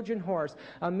ecclesiastical Trojan horse,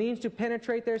 a means to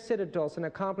penetrate their citadels and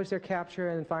accomplish their capture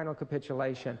and final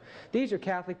capitulation. These are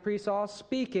Catholic priests all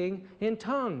speaking in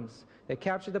tongues. They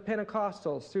captured the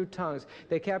Pentecostals through tongues.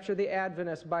 They captured the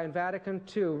Adventists by in Vatican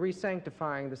II,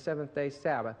 re-sanctifying the seventh-day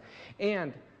Sabbath.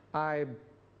 And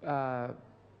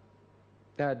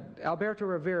Alberto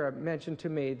Rivera mentioned to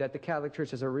me that the Catholic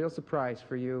Church is a real surprise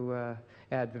for you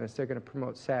Adventists. They're going to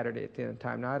promote Saturday at the end of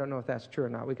time. Now, I don't know if that's true or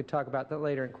not. We could talk about that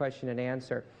later in question and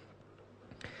answer.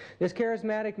 This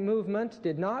charismatic movement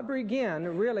did not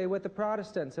begin really with the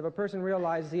Protestants, if a person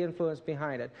realizes the influence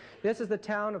behind it. This is the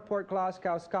town of Port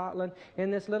Glasgow, Scotland. In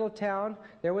this little town,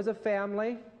 there was a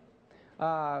family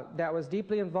that was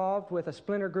deeply involved with a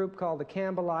splinter group called the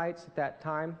Campbellites at that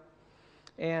time.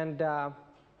 And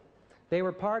they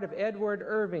were part of Edward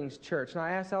Irving's church. And I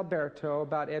asked Alberto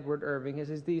about Edward Irving,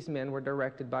 as these men were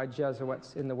directed by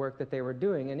Jesuits in the work that they were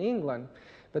doing in England.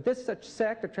 But this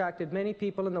sect attracted many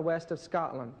people in the west of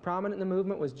Scotland. Prominent in the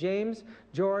movement was James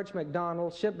George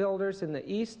MacDonald, shipbuilders in the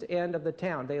east end of the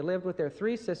town. They lived with their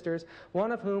 3 sisters,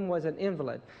 one of whom was an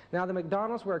invalid. Now the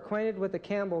MacDonalds were acquainted with the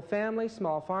Campbell family,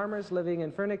 small farmers living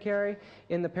in Furnacarry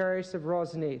in the parish of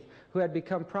Roseneath, who had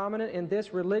become prominent in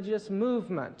this religious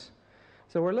movement.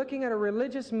 So we're looking at a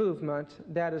religious movement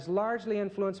that is largely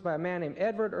influenced by a man named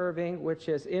Edward Irving, which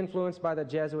is influenced by the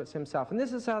Jesuits himself. And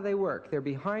this is how they work. They're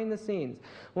behind the scenes.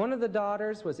 One of the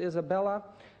daughters was Isabella,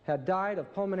 had died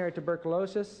of pulmonary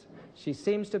tuberculosis. She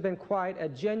seems to have been quite a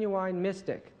genuine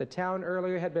mystic. The town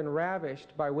earlier had been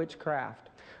ravished by witchcraft.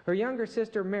 Her younger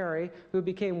sister, Mary, who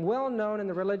became well known in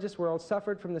the religious world,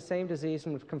 suffered from the same disease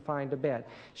and was confined to bed.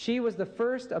 She was the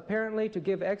first, apparently, to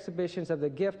give exhibitions of the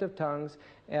gift of tongues,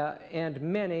 and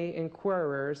many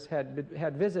inquirers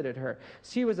had visited her.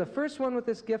 She was the first one with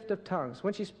this gift of tongues.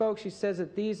 When she spoke, she says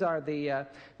that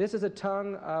this is a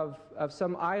tongue of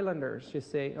some islanders, you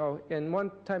see. Oh, and one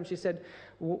time she said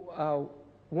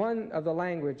one of the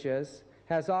languages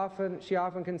she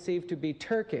often conceived to be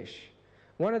Turkish.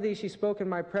 One of these she spoke in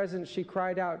my presence. She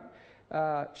cried out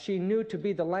she knew to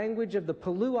be the language of the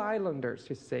Palau Islanders,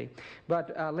 you see.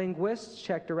 But linguists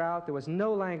checked her out. There was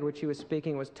no language she was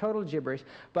speaking. It was total gibberish.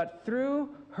 But through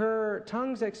her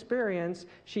tongues experience,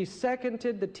 she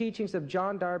seconded the teachings of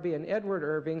John Darby and Edward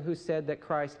Irving, who said that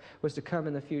Christ was to come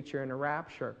in the future in a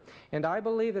rapture. And I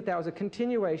believe that that was a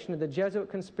continuation of the Jesuit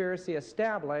conspiracy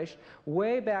established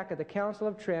way back at the Council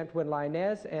of Trent when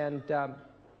Linnaeus and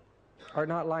or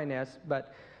not Linnaeus,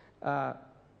 but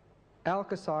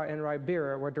Alcazar and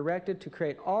Ribera were directed to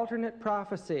create alternate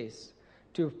prophecies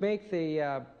to make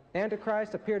the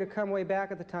Antichrist appear to come way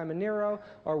back at the time of Nero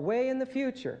or way in the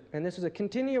future. And this was a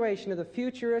continuation of the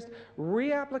futurist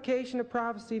reapplication of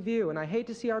prophecy view. And I hate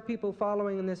to see our people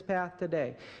following in this path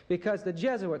today because the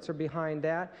Jesuits are behind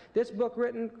that. This book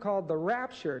written called The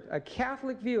Raptured, a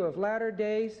Catholic view of latter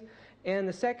days, and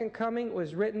the second coming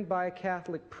was written by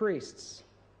Catholic priests.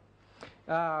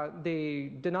 The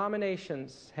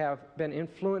denominations have been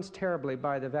influenced terribly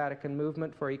by the Vatican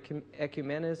movement for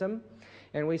ecumenism,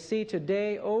 and we see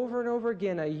today over and over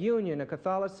again a union of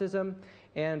Catholicism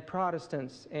and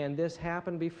Protestants, and this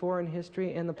happened before in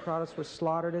history, and the Protestants were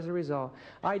slaughtered as a result.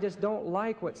 I just don't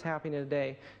like what's happening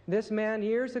today. This man,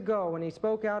 years ago, when he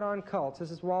spoke out on cults,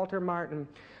 this is Walter Martin,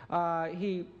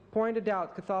 he pointed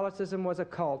out Catholicism was a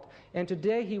cult, and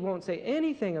today he won't say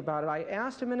anything about it. I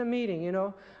asked him in a meeting, you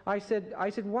know, I said,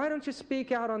 why don't you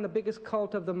speak out on the biggest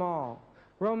cult of them all,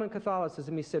 Roman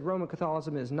Catholicism? He said, Roman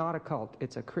Catholicism is not a cult,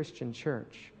 it's a Christian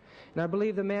church. And I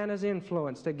believe the man is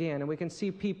influenced again, and we can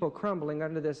see people crumbling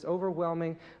under this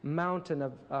overwhelming mountain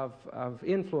of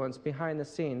influence behind the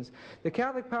scenes. The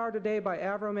Catholic Power Today by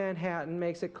Avro Manhattan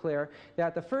makes it clear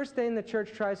that the first thing the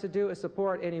Church tries to do is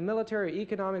support any military,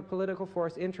 economic, political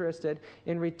force interested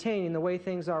in retaining the way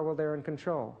things are while they're in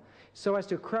control, so as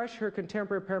to crush her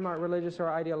contemporary paramount religious or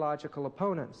ideological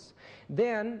opponents.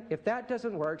 Then, if that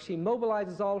doesn't work, she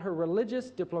mobilizes all her religious,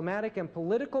 diplomatic, and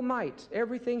political might,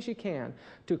 everything she can,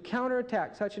 to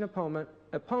counterattack such an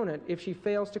opponent if she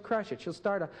fails to crush it. She'll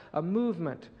start a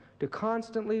movement to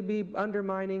constantly be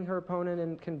undermining her opponent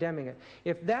and condemning it.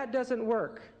 If that doesn't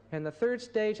work, and the third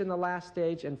stage and the last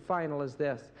stage and final is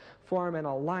this: form an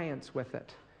alliance with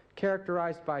it,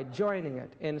 characterized by joining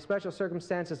it, in special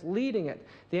circumstances leading it,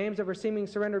 the aims of her seeming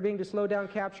surrender being to slow down,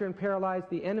 capture, and paralyze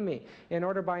the enemy in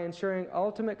order by ensuring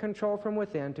ultimate control from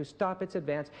within to stop its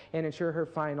advance and ensure her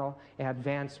final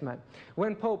advancement.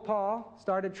 When Pope Paul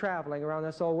started traveling around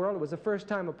this whole world, it was the first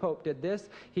time a pope did this.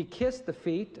 He kissed the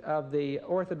feet of the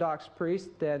Orthodox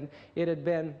priest, and it had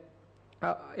been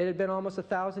almost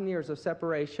 1,000 years of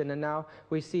separation, and now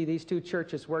we see these two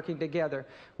churches working together,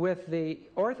 with the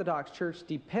Orthodox Church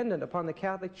dependent upon the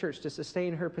Catholic Church to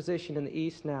sustain her position in the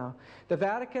East now. The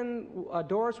Vatican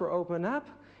doors were opened up,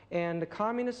 and the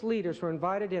communist leaders were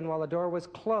invited in while the door was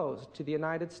closed to the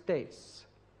United States.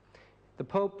 The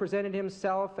Pope presented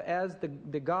himself as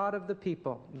the God of the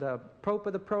people, the Pope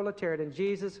of the proletariat, and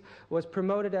Jesus was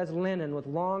promoted as Lenin with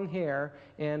long hair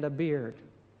and a beard.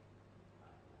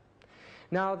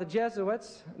 Now, the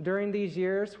Jesuits, during these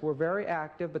years, were very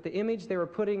active, but the image they were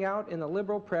putting out in the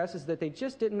liberal press is that they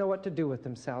just didn't know what to do with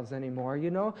themselves anymore,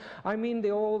 you know? I mean,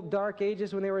 the old dark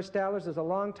ages when they were established is a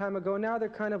long time ago. Now they're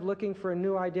kind of looking for a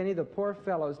new identity. The poor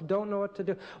fellows don't know what to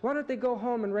do. Why don't they go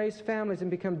home and raise families and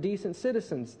become decent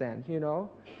citizens then, you know?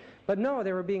 But no,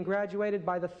 they were being graduated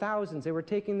by the thousands. They were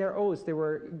taking their oaths. They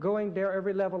were going there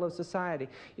every level of society.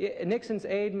 Nixon's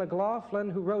aide,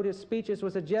 McLaughlin, who wrote his speeches,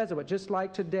 was a Jesuit, just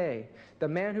like today. The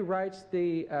man who writes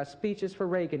the speeches for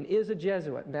Reagan is a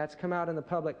Jesuit, and that's come out in the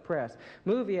public press.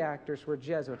 Movie actors were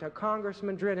Jesuit.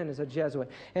 Congressman Drennan is a Jesuit.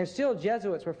 And still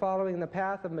Jesuits were following the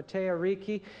path of Matteo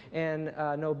Ricci and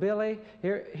Nobile.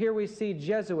 Here we see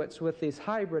Jesuits with this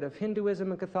hybrid of Hinduism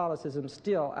and Catholicism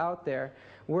still out there,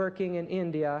 working in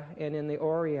India and in the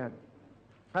Orient.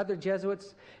 Other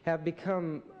Jesuits have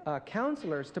become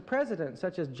counselors to presidents,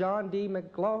 such as John D.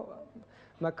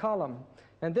 McCollum.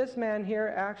 And this man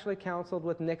here actually counseled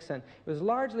with Nixon. It was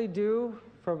largely due,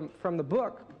 from the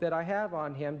book that I have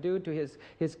on him, due to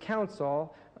his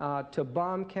counsel to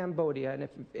bomb Cambodia. And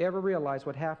if you ever realize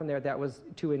what happened there, that was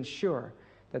to ensure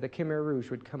that the Khmer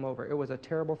Rouge would come over. It was a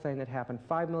terrible thing that happened.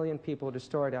 5 million people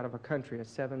destroyed out of a country of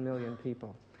 7 million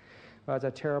people. Well, it's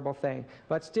a terrible thing.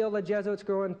 But still, the Jesuits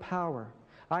grow in power.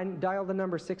 I dialed the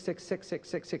number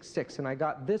 6666666, and I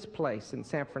got this place in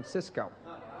San Francisco.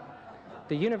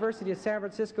 The University of San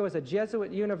Francisco is a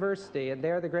Jesuit university, and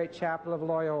there the great chapel of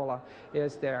Loyola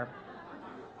is there.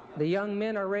 The young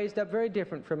men are raised up very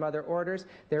different from other orders.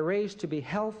 They're raised to be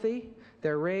healthy.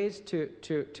 They're raised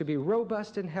to be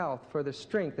robust in health for the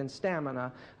strength and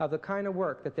stamina of the kind of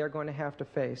work that they're going to have to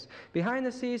face. Behind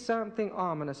the scenes, something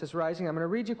ominous is rising. I'm going to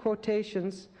read you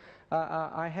quotations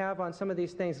I have on some of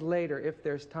these things later if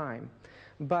there's time.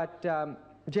 But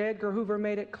J. Edgar Hoover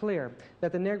made it clear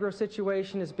that the Negro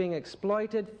situation is being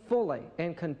exploited fully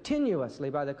and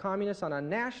continuously by the communists on a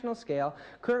national scale.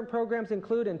 Current programs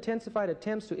include intensified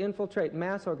attempts to infiltrate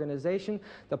mass organization.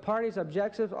 The party's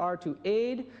objectives are to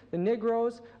aid the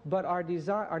Negroes, but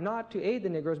are not to aid the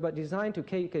Negroes, but designed to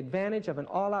take advantage of an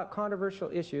all-out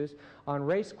controversial issues on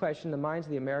race question in the minds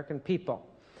of the American people.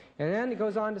 And then it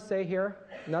goes on to say here,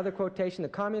 another quotation, the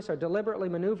communists are deliberately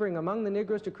maneuvering among the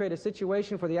Negroes to create a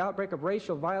situation for the outbreak of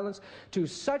racial violence to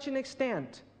such an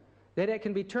extent that it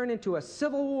can be turned into a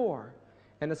civil war,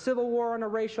 and a civil war on a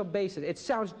racial basis. It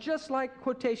sounds just like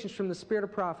quotations from the Spirit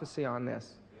of Prophecy on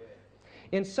this.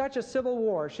 In such a civil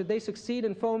war, should they succeed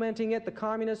in fomenting it, the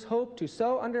communists hope to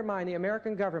so undermine the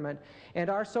American government and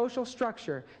our social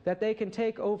structure that they can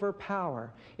take over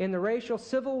power. In the racial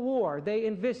civil war they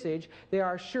envisage, they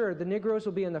are sure the Negroes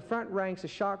will be in the front ranks of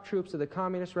shock troops of the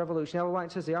communist revolution. Ellen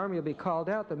White says the army will be called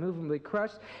out, the movement will be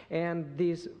crushed, and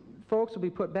these folks will be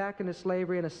put back into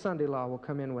slavery, and a Sunday law will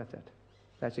come in with it.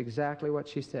 That's exactly what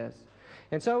she says.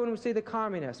 And so when we see the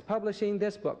communists publishing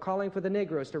this book, calling for the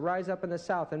Negroes to rise up in the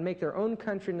South and make their own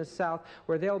country in the South,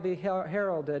 where they'll be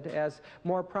heralded as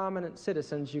more prominent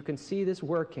citizens, you can see this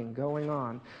going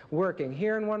on.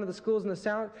 Here in one of the schools in the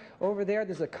South, over there,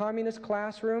 there's a communist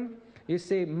classroom. You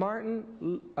see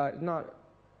Martin,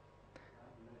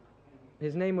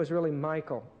 his name was really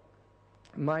Michael.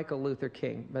 Michael Luther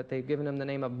King, but they've given him the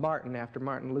name of Martin after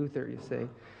Martin Luther, you see.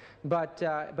 But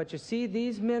you see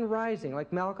these men rising,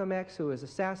 like Malcolm X, who was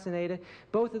assassinated.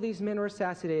 Both of these men were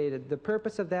assassinated. The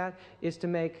purpose of that is to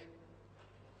make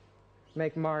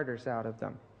martyrs out of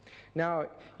them. Now,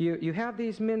 you have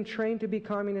these men trained to be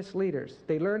communist leaders.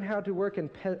 They learn how to work in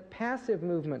passive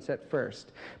movements at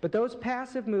first. But those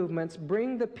passive movements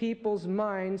bring the people's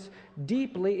minds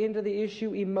deeply into the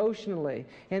issue emotionally.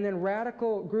 And then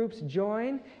radical groups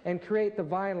join and create the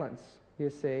violence, you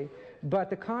see. But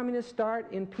the communists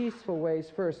start in peaceful ways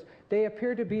first. They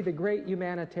appear to be the great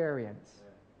humanitarians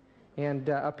and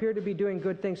appear to be doing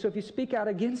good things. So if you speak out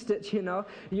against it, you know,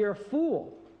 you're a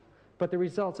fool. But the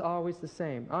result's always the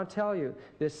same. I'll tell you,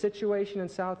 this situation in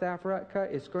South Africa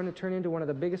is going to turn into one of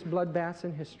the biggest bloodbaths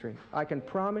in history. I can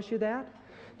promise you that.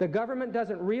 The government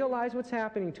doesn't realize what's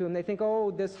happening to them. They think, oh,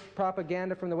 this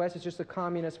propaganda from the West is just the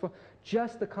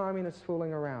communists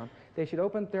fooling around. They should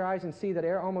open their eyes and see that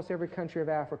almost every country of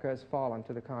Africa has fallen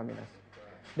to the communists.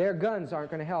 Their guns aren't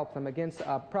going to help them against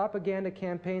a propaganda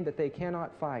campaign that they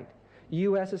cannot fight. The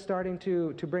U.S. is starting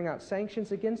to bring out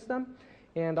sanctions against them,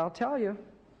 and I'll tell you,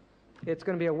 it's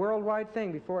going to be a worldwide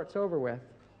thing before it's over with.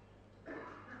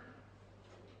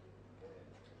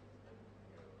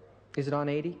 Is it on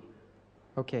 80?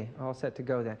 Okay, all set to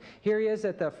go then. Here he is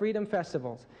at the Freedom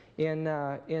Festivals in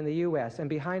the U.S., and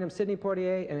behind him, Sidney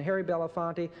Poitier and Harry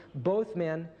Belafonte. Both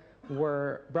men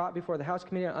were brought before the House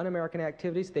Committee on Un-American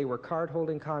Activities. They were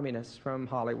card-holding communists from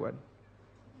Hollywood.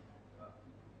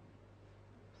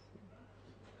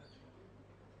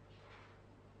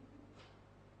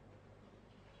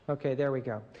 Okay, there we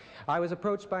go. I was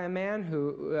approached by a man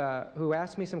who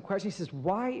asked me some questions. He says,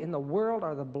 why in the world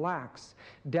are the blacks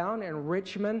down in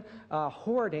Richmond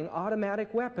hoarding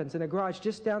automatic weapons in a garage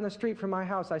just down the street from my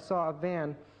house? I saw a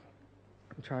van.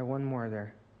 I'll try one more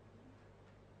there.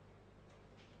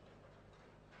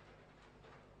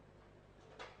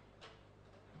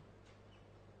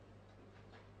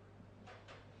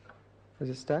 Is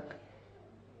it stuck?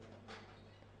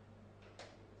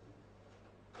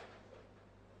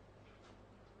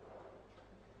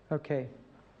 Okay.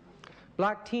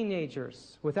 Black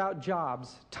teenagers without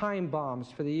jobs, time bombs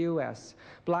for the U.S.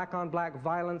 Black-on-black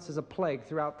violence is a plague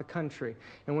throughout the country.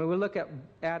 And when we look at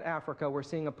Africa, we're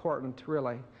seeing a portent,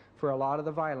 really, for a lot of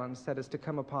the violence that is to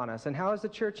come upon us. And how is the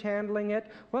church handling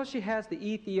it? Well, she has the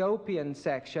Ethiopian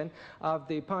section of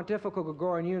the Pontifical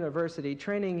Gregorian University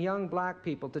training young black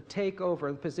people to take over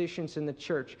the positions in the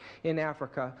church in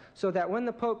Africa, so that when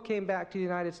the Pope came back to the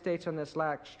United States on this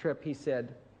last trip, he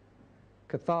said,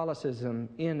 Catholicism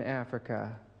in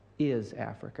Africa is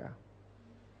Africa.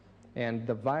 And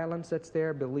the violence that's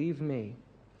there, believe me,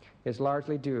 is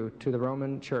largely due to the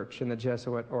Roman Church and the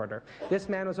Jesuit order. This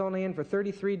man was only in for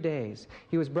 33 days.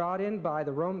 He was brought in by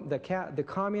the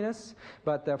communists,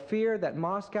 but the fear that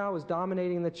Moscow was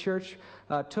dominating the church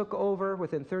took over.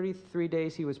 Within 33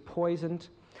 days, he was poisoned.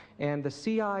 And the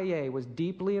CIA was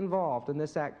deeply involved in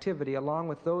this activity, along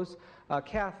with those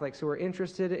Catholics who were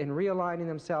interested in realigning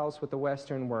themselves with the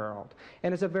Western world.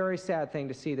 And it's a very sad thing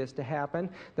to see this to happen.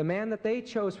 The man that they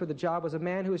chose for the job was a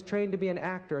man who was trained to be an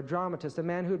actor, a dramatist, a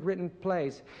man who had written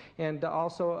plays, and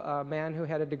also a man who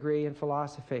had a degree in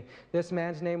philosophy. This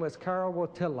man's name was Karl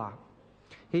Wojtyla.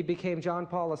 He became John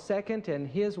Paul II, and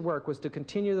his work was to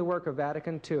continue the work of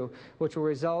Vatican II, which will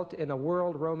result in a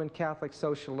world Roman Catholic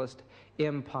socialist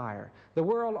empire. The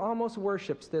world almost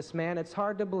worships this man. It's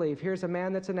hard to believe. Here's a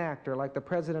man that's an actor, like the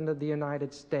President of the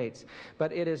United States.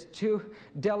 But it is too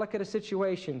delicate a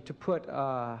situation to put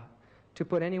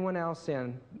anyone else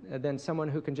in than someone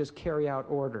who can just carry out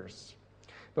orders.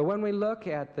 But when we look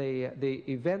at the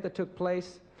event that took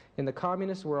place in the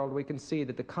communist world, we can see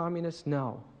that the communists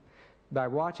know, by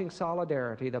watching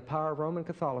Solidarity, the power of Roman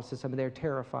Catholicism, they're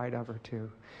terrified of her too.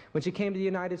 When she came to the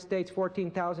United States,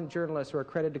 14,000 journalists were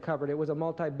accredited to cover it. It was a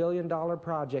multi-billion-dollar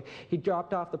project. He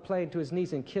dropped off the plane to his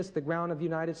knees and kissed the ground of the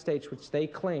United States, which they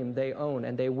claim they own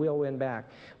and they will win back.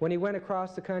 When he went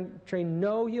across the country,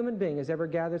 no human being has ever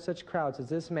gathered such crowds as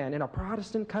this man in a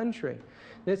Protestant country.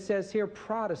 This says here,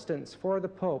 Protestants for the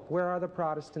Pope. Where are the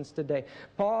Protestants today?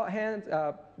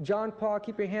 John Paul,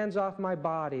 keep your hands off my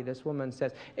body, this woman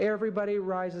says. Everybody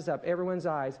rises up. Everyone's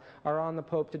eyes are on the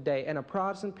Pope today. And a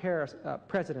Protestant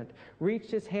president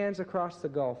reached his hands across the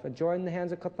gulf and joined the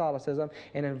hands of Catholicism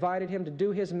and invited him to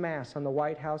do his Mass on the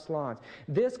White House lawns.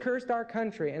 This cursed our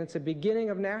country, and it's a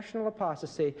beginning of national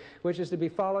apostasy, which is to be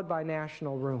followed by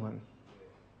national ruin.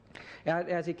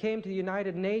 As he came to the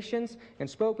United Nations and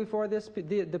spoke before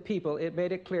the people, it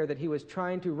made it clear that he was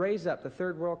trying to raise up the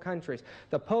third world countries.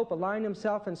 The Pope aligned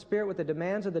himself in spirit with the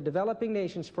demands of the developing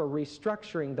nations for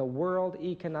restructuring the world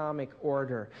economic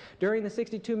order. During the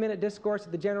 62-minute discourse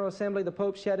at the General Assembly, the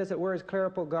Pope shed, as it were, his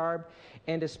clerical garb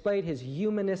and displayed his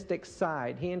humanistic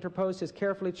side. He interposed his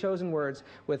carefully chosen words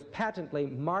with patently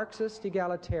Marxist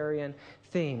egalitarian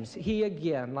themes. He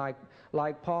again, like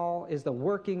Paul, is the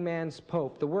working man's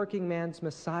Pope, the working man's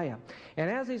Messiah.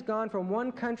 And as he's gone from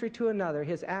one country to another,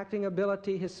 his acting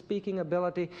ability, his speaking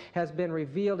ability has been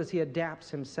revealed as he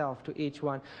adapts himself to each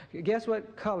one. Guess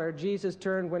what color Jesus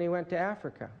turned when he went to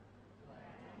Africa?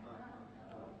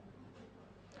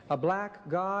 A black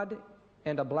God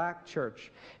and a black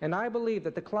church. And I believe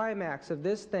that the climax of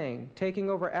this thing, taking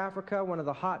over Africa, one of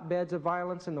the hotbeds of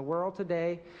violence in the world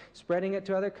today, spreading it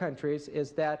to other countries,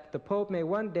 is that the Pope may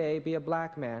one day be a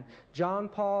black man. John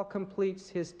Paul completes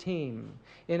his team.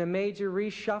 In a major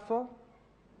reshuffle,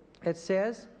 it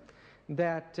says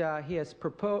that he has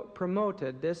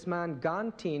promoted this man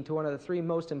Gantine to one of the 3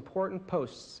 most important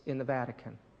posts in the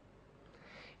Vatican.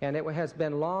 And it has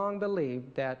been long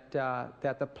believed that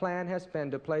the plan has been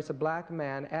to place a black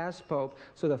man as Pope,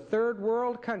 so the third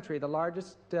world country, the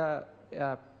largest area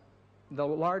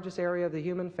of the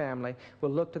human family, will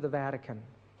look to the Vatican.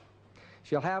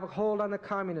 She'll have a hold on the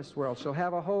communist world. She'll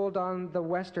have a hold on the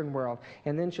Western world.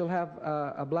 And then she'll have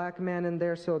a black man in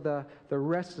there, so the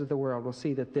rest of the world will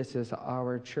see that this is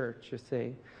our church, you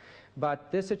see.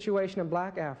 But this situation in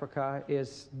black Africa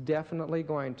is definitely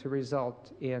going to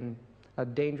result in a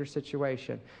dangerous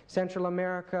situation. Central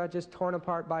America, just torn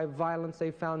apart by violence. They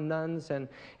found nuns and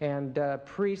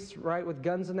priests right with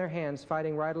guns in their hands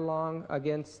fighting right along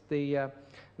against the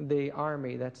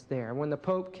army that's there. And when the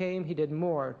Pope came, he did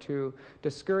more to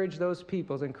discourage those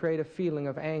peoples and create a feeling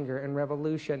of anger and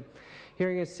revolution.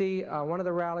 Here you can see one of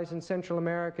the rallies in Central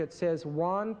America. It says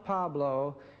Juan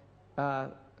Pablo,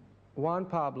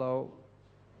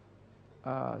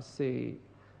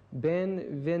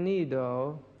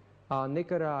 Benvenido a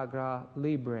Nicaragua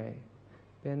Libre.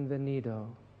 Benvenido.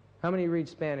 How many read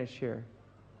Spanish here?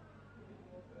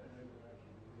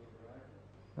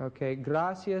 Okay.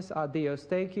 Gracias a Dios.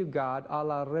 Thank you, God. A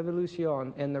la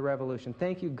revolución, and the revolution.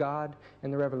 Thank you, God,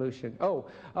 and the revolution. Oh,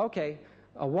 okay.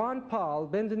 Juan Paul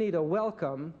Benvenido,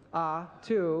 welcome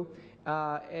to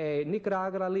a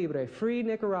Nicaragua Libre, free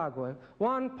Nicaragua.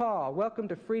 Juan Paul, welcome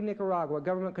to free Nicaragua,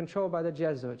 government controlled by the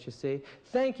Jesuits, you see.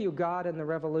 Thank you, God, and the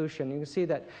revolution. You can see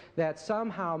that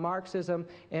somehow Marxism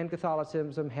and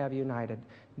Catholicism have united.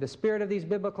 The spirit of these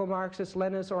biblical Marxist,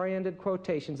 Leninist-oriented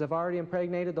quotations have already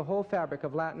impregnated the whole fabric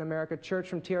of Latin America church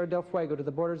from Tierra del Fuego to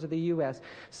the borders of the U.S.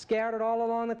 Scattered all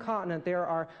along the continent, there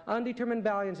are undetermined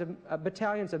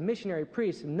battalions of missionary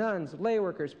priests, nuns, lay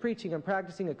workers, preaching and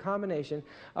practicing a combination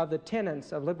of the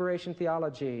tenets of liberation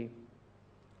theology,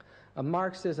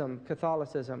 Marxism,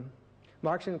 Catholicism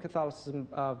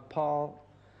of Pope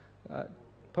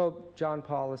John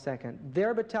Paul II.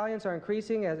 Their battalions are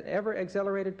increasing at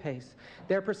ever-accelerated pace.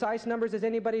 Their precise numbers is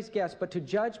anybody's guess, but to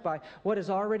judge by what is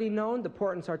already known, the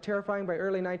portents are terrifying. By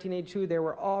early 1982, there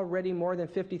were already more than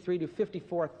 53 to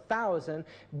 54,000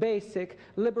 basic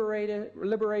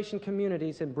liberation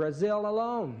communities in Brazil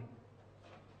alone.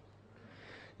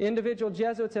 Individual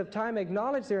Jesuits have time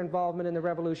acknowledged their involvement in the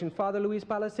revolution. Father Luis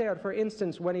Palacer, for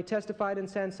instance, when he testified in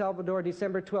San Salvador,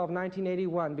 December 12,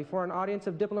 1981, before an audience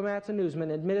of diplomats and newsmen,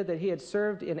 admitted that he had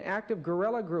served in active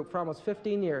guerrilla group for almost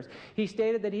 15 years. He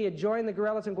stated that he had joined the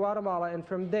guerrillas in Guatemala, and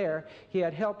from there, he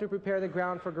had helped to prepare the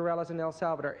ground for guerrillas in El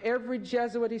Salvador. Every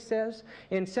Jesuit, he says,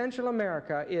 in Central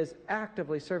America is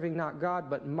actively serving not God,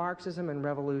 but Marxism and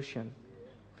revolution.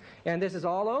 And this is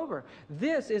all over.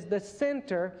 This is the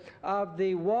center of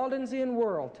the Waldensian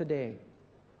world today.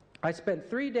 I spent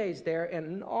 3 days there,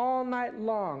 and all night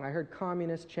long I heard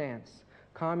communist chants,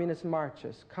 communist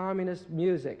marches, communist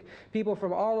music. People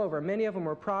from all over, many of them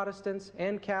were Protestants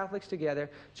and Catholics together,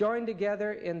 joined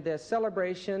together in this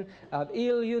celebration of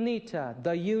Il Unita,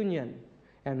 the Union,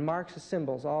 and Marxist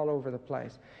symbols all over the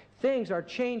place. Things are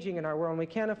changing in our world, and we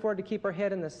can't afford to keep our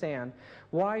head in the sand.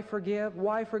 Why forgive?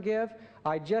 Why forgive?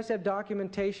 I just have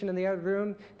documentation in the other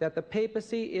room that the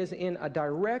papacy is in a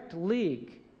direct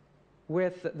league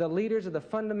with the leaders of the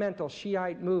fundamental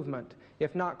Shiite movement,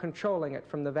 if not controlling it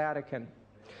from the Vatican.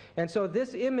 And so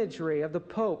this imagery of the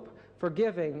Pope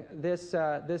forgiving this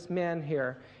man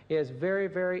here is very,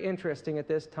 very interesting at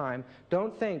this time.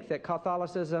 Don't think that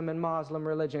Catholicism and Muslim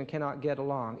religion cannot get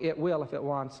along. It will if it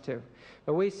wants to.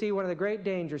 But we see one of the great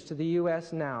dangers to the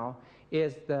U.S. now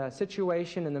is the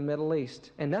situation in the Middle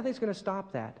East. And nothing's going to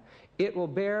stop that. It will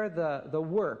bear the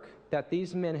work that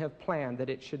these men have planned that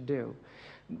it should do.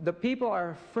 The people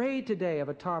are afraid today of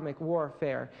atomic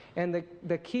warfare. And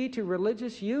the key to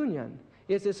religious union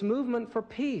is this movement for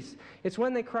peace. It's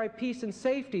when they cry peace and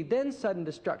safety, then sudden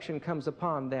destruction comes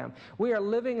upon them. We are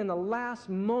living in the last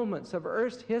moments of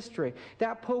Earth's history.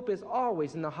 That Pope is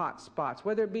always in the hot spots,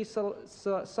 whether it be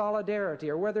solidarity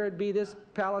or whether it be this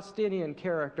Palestinian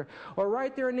character, or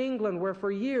right there in England where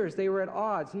for years they were at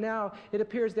odds. Now it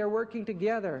appears they're working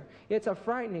together. It's a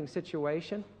frightening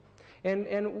situation.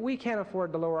 And we can't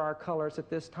afford to lower our colors at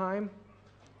this time.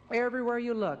 Everywhere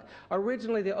you look.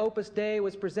 Originally, the Opus Dei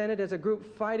was presented as a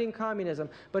group fighting communism.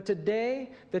 But today,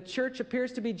 the church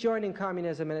appears to be joining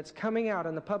communism, and it's coming out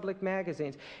in the public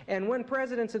magazines. And when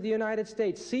presidents of the United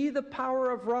States see the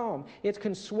power of Rome, it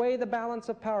can sway the balance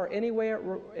of power any way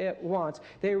it wants.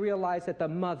 They realize that the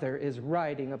mother is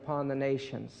riding upon the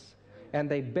nations, and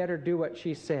they better do what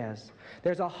she says.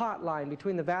 There's a hotline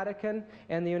between the Vatican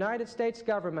and the United States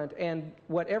government, and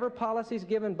whatever policies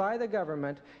given by the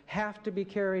government have to be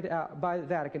carried out by the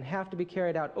Vatican, have to be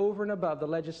carried out over and above the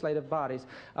legislative bodies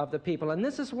of the people. And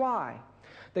this is why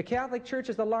the Catholic Church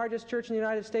is the largest church in the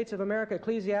United States of America.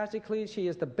 Ecclesiastically, she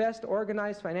is the best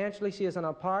organized. Financially, she is on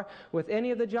a par with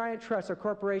any of the giant trusts or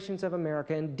corporations of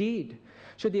America. Indeed,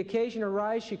 should the occasion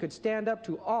arise, she could stand up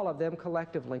to all of them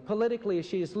collectively. Politically,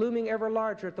 she is looming ever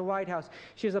larger at the White House.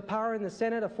 She is a power in the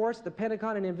Senate, a force at the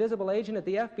Pentagon, an invisible agent at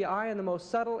the FBI, and the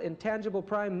most subtle, intangible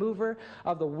prime mover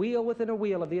of the wheel within a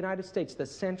wheel of the United States, the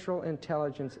Central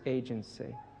Intelligence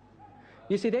Agency.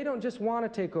 You see, they don't just want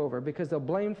to take over because they'll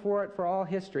blame for it for all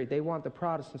history. They want the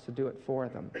Protestants to do it for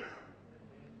them.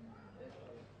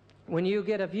 When you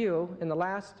get a view in the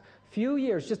last few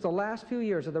years, just the last few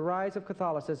years of the rise of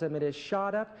Catholicism, it is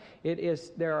shot up. It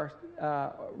is, there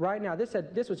are, right now,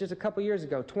 this was just a couple years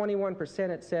ago, 21%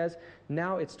 it says,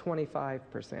 now it's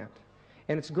 25%.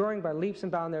 And it's growing by leaps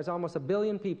and bounds. There's almost 1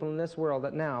 billion people in this world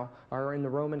that now are in the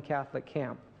Roman Catholic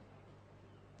camp.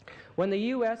 When the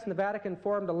U.S. and the Vatican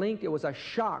formed a link, it was a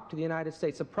shock to the United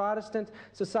States. The Protestant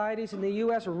societies in the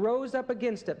U.S. rose up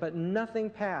against it, but nothing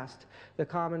passed the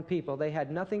common people. They had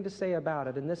nothing to say about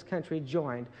it, and this country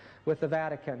joined with the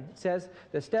Vatican. It says,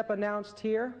 the step announced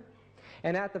here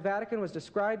and at the Vatican was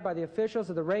described by the officials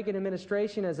of the Reagan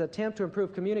administration as an attempt to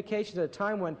improve communications at a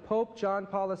time when Pope John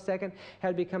Paul II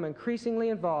had become increasingly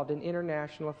involved in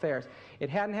international affairs. It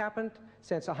hadn't happened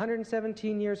since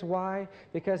 117 years. Why?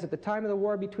 Because at the time of the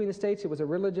war between the states, it was a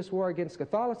religious war against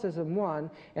Catholicism, one,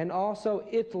 and also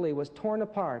Italy was torn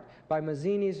apart by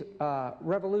Mazzini's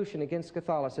revolution against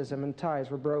Catholicism, and ties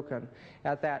were broken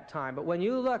at that time. But when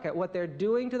you look at what they're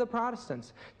doing to the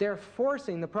Protestants, they're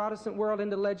forcing the Protestant world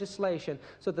into legislation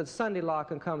so that Sunday law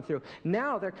can come through.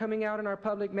 Now they're coming out in our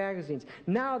public magazines.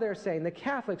 Now they're saying, the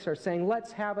Catholics are saying,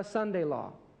 let's have a Sunday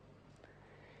law.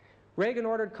 Reagan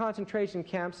ordered concentration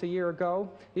camps a year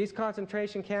ago. These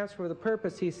concentration camps were the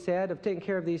purpose, he said, of taking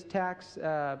care of these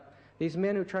these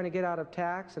men who are trying to get out of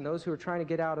tax and those who are trying to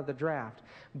get out of the draft.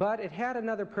 But it had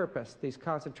another purpose, these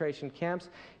concentration camps.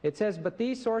 It says, but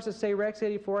these sources say Rex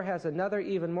 84 has another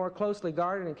even more closely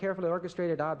guarded and carefully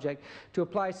orchestrated object to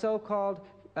apply so-called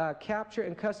capture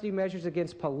and custody measures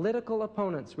against political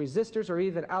opponents, resistors, or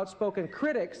even outspoken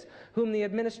critics whom the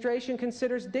administration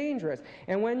considers dangerous.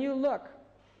 And when you look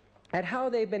at how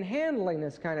they've been handling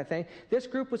this kind of thing, this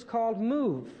group was called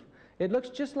MOVE. It looks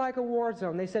just like a war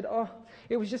zone. They said, oh,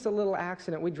 it was just a little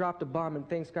accident. We dropped a bomb and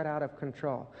things got out of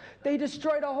control. They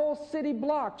destroyed a whole city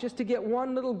block just to get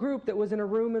one little group that was in a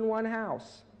room in one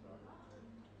house.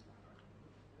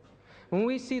 When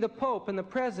we see the Pope and the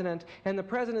President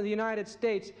of the United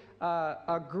States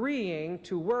agreeing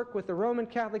to work with the Roman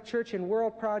Catholic Church in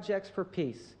world projects for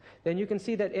peace, then you can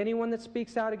see that anyone that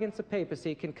speaks out against the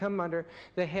papacy can come under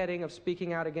the heading of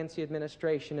speaking out against the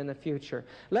administration in the future.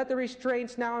 Let the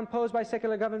restraints now imposed by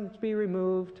secular governments be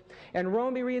removed, and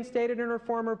Rome be reinstated in her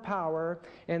former power,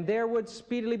 and there would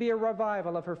speedily be a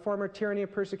revival of her former tyranny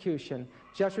and persecution.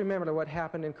 Just remember what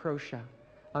happened in Croatia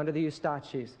under the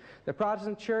Eustaches. The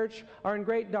Protestant church are in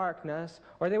great darkness,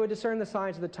 or they would discern the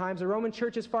signs of the times. The Roman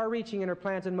church is far-reaching in her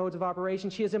plans and modes of operation.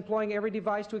 She is employing every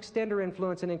device to extend her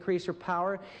influence and increase her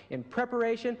power in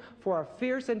preparation for a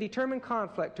fierce and determined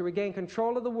conflict to regain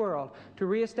control of the world, to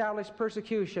reestablish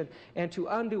persecution, and to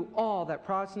undo all that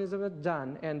Protestantism has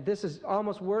done. And this is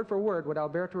almost word for word what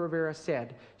Alberto Rivera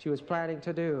said she was planning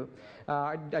to do.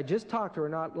 I just talked to her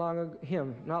not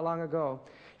long ago.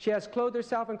 She has clothed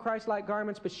herself in Christ-like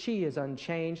garments, but she is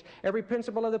unchanged. Every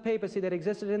principle of the papacy that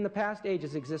existed in the past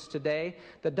ages exists today.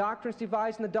 The doctrines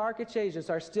devised in the darkest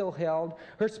ages are still held.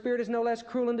 Her spirit is no less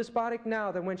cruel and despotic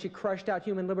now than when she crushed out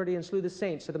human liberty and slew the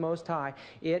saints to the Most High.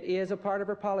 It is a part of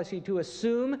her policy to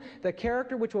assume the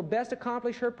character which will best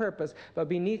accomplish her purpose, but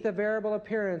beneath the variable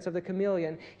appearance of the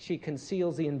chameleon, she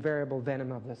conceals the invariable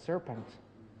venom of the serpent.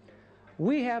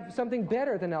 We have something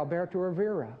better than Alberto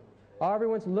Rivera.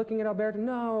 Everyone's looking at Alberto.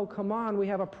 No, come on. We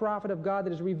have a prophet of God that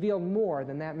has revealed more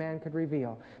than that man could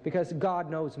reveal, because God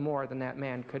knows more than that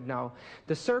man could know.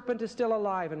 The serpent is still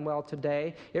alive and well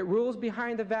today. It rules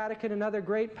behind the Vatican and other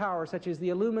great powers such as the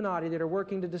Illuminati that are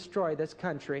working to destroy this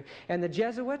country. And the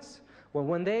Jesuits, well,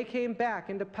 when they came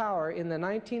back into power in the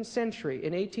 19th century,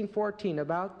 in 1814,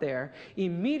 about there,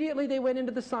 immediately they went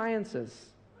into the sciences.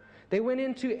 They went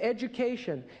into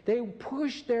education. They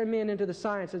pushed their men into the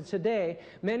science. And today,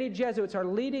 many Jesuits are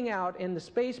leading out in the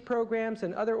space programs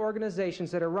and other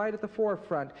organizations that are right at the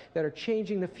forefront that are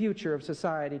changing the future of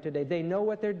society today. They know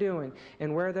what they're doing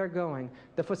and where they're going.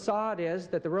 The facade is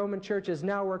that the Roman Church has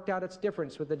now worked out its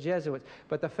difference with the Jesuits.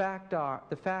 But the fact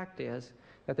is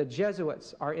that the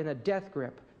Jesuits are in a death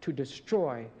grip to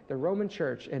destroy the Roman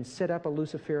Church and set up a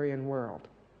Luciferian world.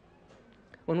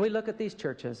 When we look at these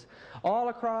churches all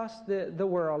across the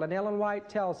world, and Ellen White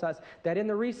tells us that in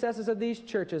the recesses of these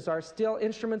churches are still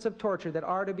instruments of torture that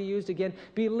are to be used again,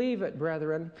 believe it,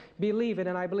 brethren, believe it,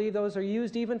 and I believe those are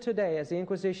used even today, as the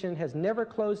Inquisition has never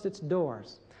closed its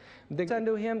doors.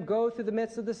 Unto him, go through the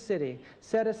midst of the city,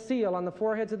 set a seal on the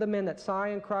foreheads of the men that sigh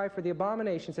and cry for the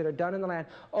abominations that are done in the land.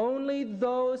 Only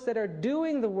those that are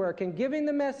doing the work and giving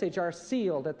the message are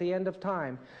sealed at the end of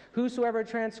time. Whosoever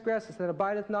transgresseth and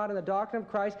abideth not in the doctrine of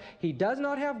Christ, he does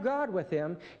not have God with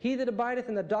him. He that abideth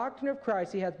in the doctrine of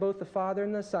Christ, he hath both the Father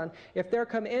and the Son. If there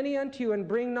come any unto you and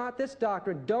bring not this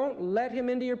doctrine, don't let him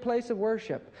into your place of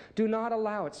worship. Do not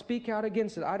allow it. Speak out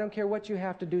against it. I don't care what you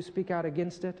have to do, speak out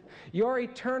against it. Your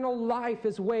eternal life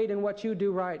is weighed in what you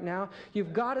do right now.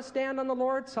 You've got to stand on the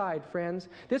Lord's side, friends.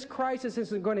 This crisis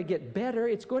isn't going to get better,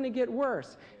 it's going to get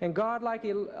worse. And God, like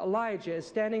Elijah, is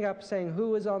standing up saying,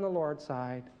 who is on the Lord's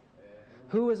side?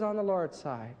 Who is on the Lord's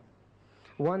side?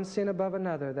 One sin above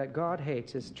another that God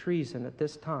hates is treason at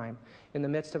this time in the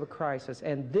midst of a crisis.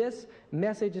 And this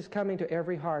message is coming to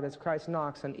every heart as Christ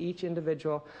knocks on each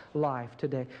individual life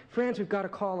today. Friends, we've got to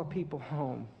call the people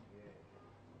home.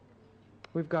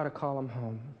 We've got to call them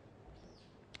home.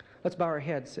 Let's bow our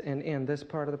heads and end this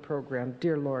part of the program.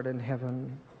 Dear Lord in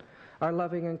heaven, our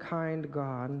loving and kind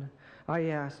God, I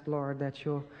ask, Lord, that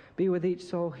you'll be with each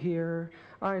soul here.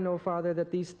 I know, Father, that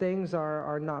these things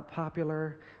are not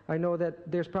popular. I know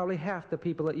that there's probably half the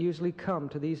people that usually come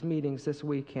to these meetings this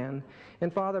weekend.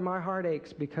 And, Father, my heart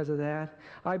aches because of that.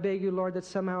 I beg you, Lord, that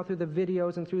somehow through the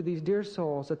videos and through these dear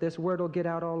souls that this word will get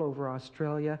out all over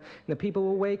Australia. And the people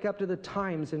will wake up to the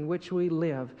times in which we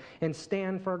live and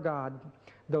stand for God.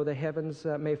 Though the heavens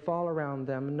may fall around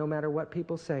them, no matter what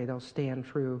people say, they'll stand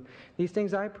true. These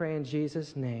things I pray in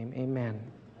Jesus' name. Amen.